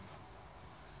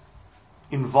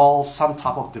 involve some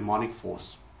type of demonic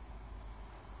force.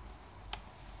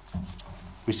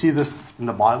 We see this in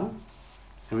the Bible,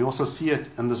 and we also see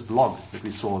it in this blog that we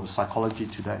saw, the Psychology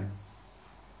Today.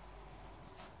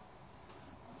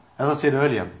 As I said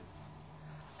earlier,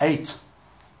 8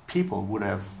 people would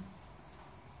have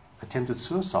attempted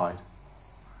suicide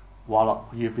while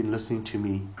you've been listening to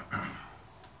me.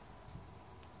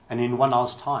 And in 1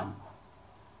 hour's time,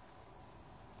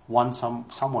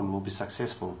 someone will be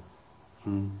successful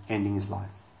in ending his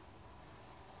life.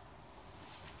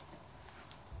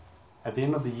 At the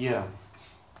end of the year,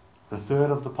 the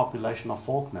third of the population of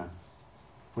Faulkner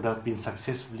would have been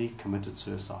successfully committed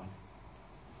suicide.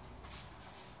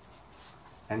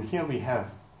 And here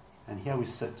we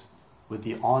sit with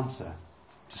the answer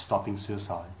to stopping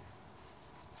suicide.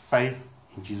 Faith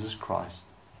in Jesus Christ.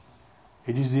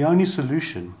 It is the only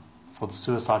solution for the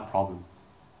suicide problem.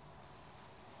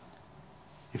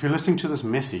 If you're listening to this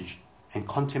message and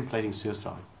contemplating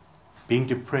suicide, being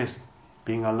depressed,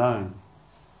 being alone,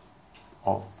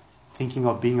 or thinking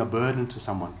of being a burden to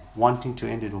someone, wanting to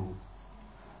end it all,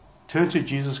 turn to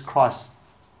Jesus Christ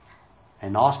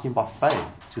and ask him by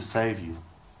faith to save you.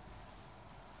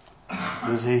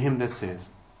 There's a hymn that says,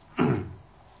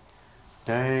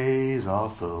 Days are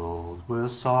filled with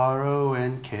sorrow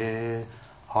and care,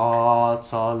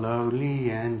 hearts are lonely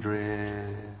and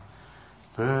drear,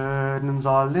 burdens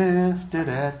are lifted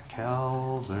at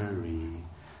Calvary,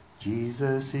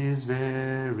 Jesus is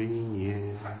very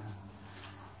near.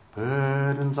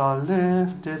 Burdens are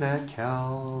lifted at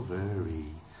Calvary,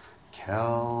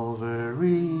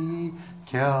 Calvary,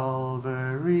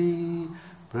 Calvary.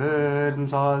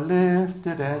 Burdens are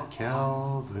lifted at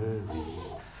Calvary,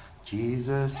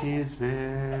 Jesus is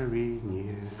very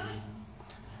near.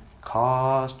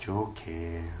 Cast your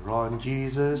care on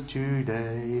Jesus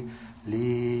today,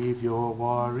 leave your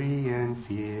worry and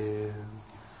fear.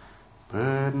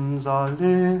 Burdens are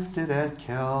lifted at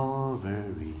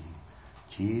Calvary.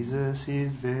 Jesus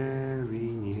is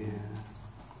very near.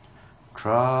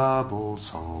 Troubled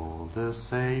soul the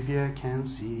Saviour can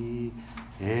see,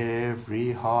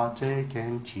 every heartache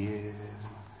and tear.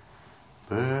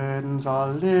 Burdens are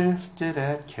lifted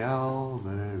at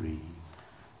Calvary.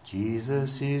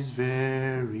 Jesus is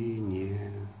very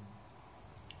near.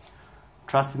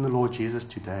 Trust in the Lord Jesus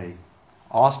today.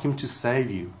 Ask Him to save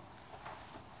you,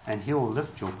 and He will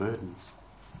lift your burdens.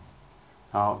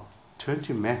 Now, turn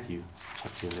to Matthew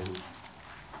chapter 11.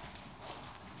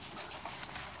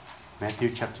 Matthew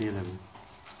chapter 11.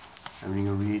 I'm going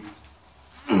to read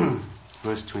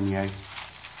verse 28.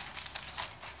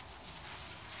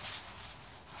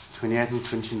 28 and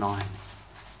 29.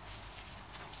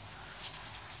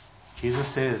 Jesus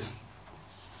says,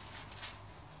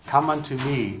 Come unto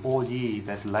me, all ye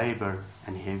that labor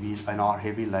and are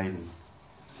heavy laden,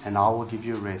 and I will give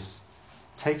you rest.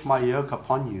 Take my yoke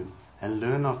upon you, and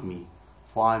learn of me,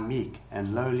 for I am meek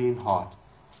and lowly in heart,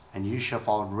 and you shall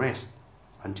find rest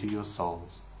unto your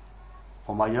souls.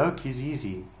 For my yoke is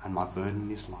easy, and my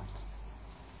burden is light.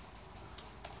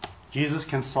 Jesus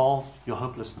can solve your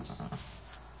hopelessness.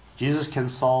 Jesus can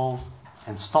solve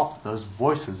and stop those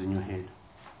voices in your head.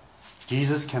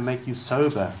 Jesus can make you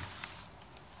sober.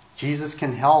 Jesus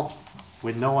can help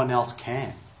when no one else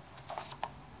can.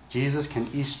 Jesus can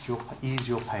ease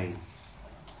your pain.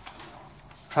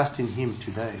 Trust in Him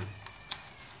today.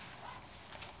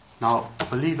 Now,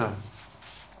 believer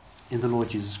in the Lord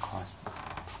Jesus Christ,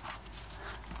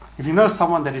 if you know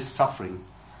someone that is suffering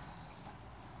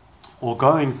or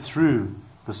going through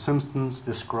the symptoms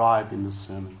described in this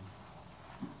sermon,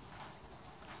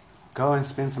 go and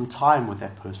spend some time with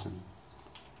that person.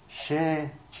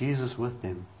 Share Jesus with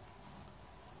them.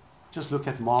 Just look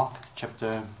at Mark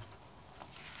chapter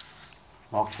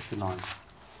 9.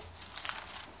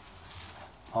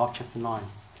 Mark chapter 9,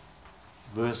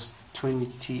 verse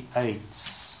 28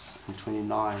 and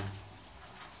 29.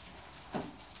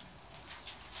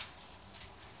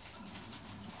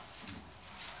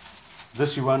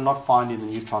 This you will not find in the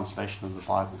New Translation of the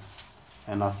Bible.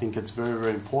 And I think it's very,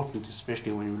 very important,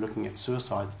 especially when you're looking at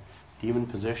suicide, demon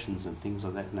possessions and things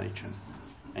of that nature,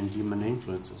 and demon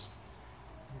influences.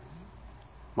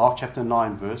 Mark chapter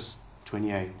 9, verse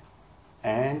 28.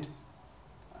 And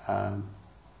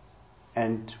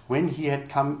when he had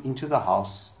come into the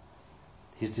house,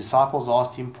 his disciples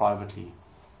asked him privately,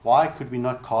 Why could we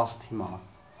not cast him out?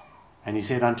 And he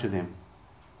said unto them,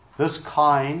 This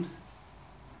kind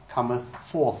cometh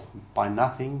forth by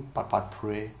nothing but by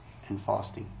prayer and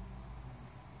fasting.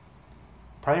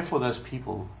 Pray for those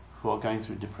people who are going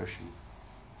through depression.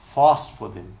 Fast for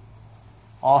them.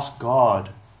 Ask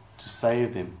God to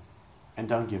save them, and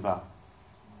don't give up.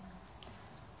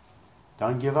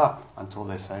 Don't give up until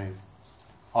they're saved.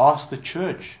 Ask the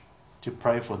church to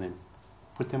pray for them.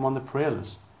 Put them on the prayer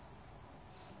list.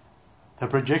 The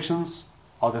projections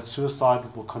are that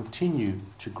suicide will continue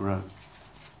to grow.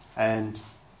 And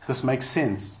this makes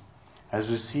sense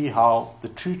as we see how the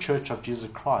true church of Jesus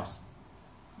Christ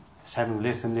is having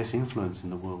less and less influence in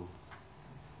the world.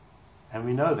 And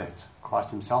we know that.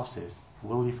 Christ Himself says,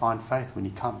 will He find faith when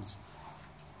He comes?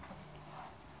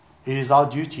 It is our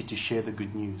duty to share the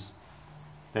good news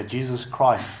that Jesus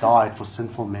Christ died for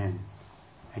sinful men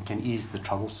and can ease the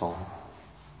troubled soul.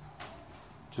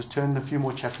 Just turn a few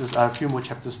more chapters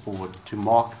forward to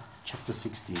Mark chapter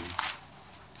 16.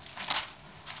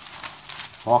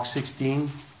 Mark 16,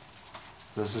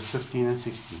 verses 15 and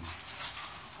 16.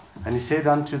 And He said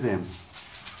unto them,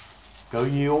 Go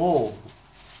into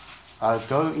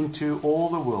all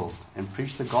the world and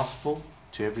preach the gospel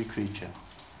to every creature.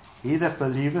 He that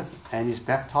believeth and is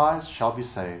baptized shall be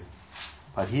saved,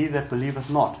 but he that believeth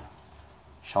not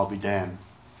shall be damned.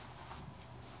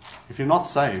 If you're not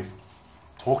saved,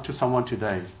 talk to someone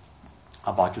today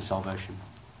about your salvation.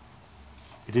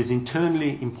 It is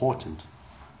internally important.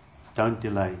 Don't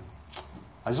delay.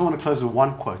 I just want to close with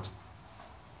one quote,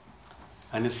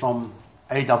 and it's from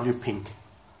A.W. Pink.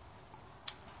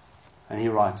 And he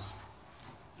writes,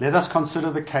 Let us consider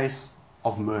the case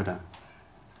of murder.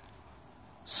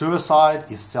 Suicide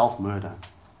is self-murder,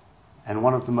 and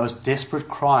one of the most desperate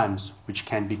crimes which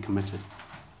can be committed.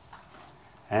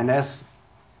 And as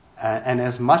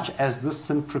much as this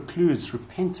sin precludes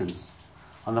repentance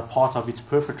on the part of its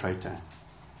perpetrator,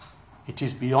 it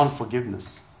is beyond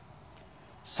forgiveness.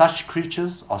 Such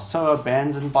creatures are so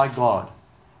abandoned by God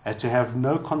as to have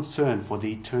no concern for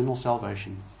the eternal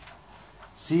salvation,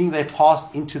 seeing they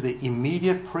passed into the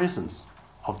immediate presence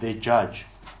of their judge,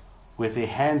 with their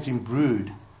hands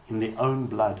imbrued in their own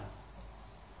blood.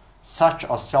 Such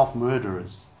are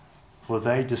self-murderers, For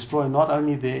they destroy not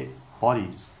only their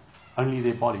bodies,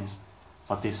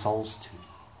 but their souls too.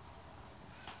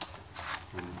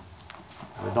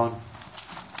 They don't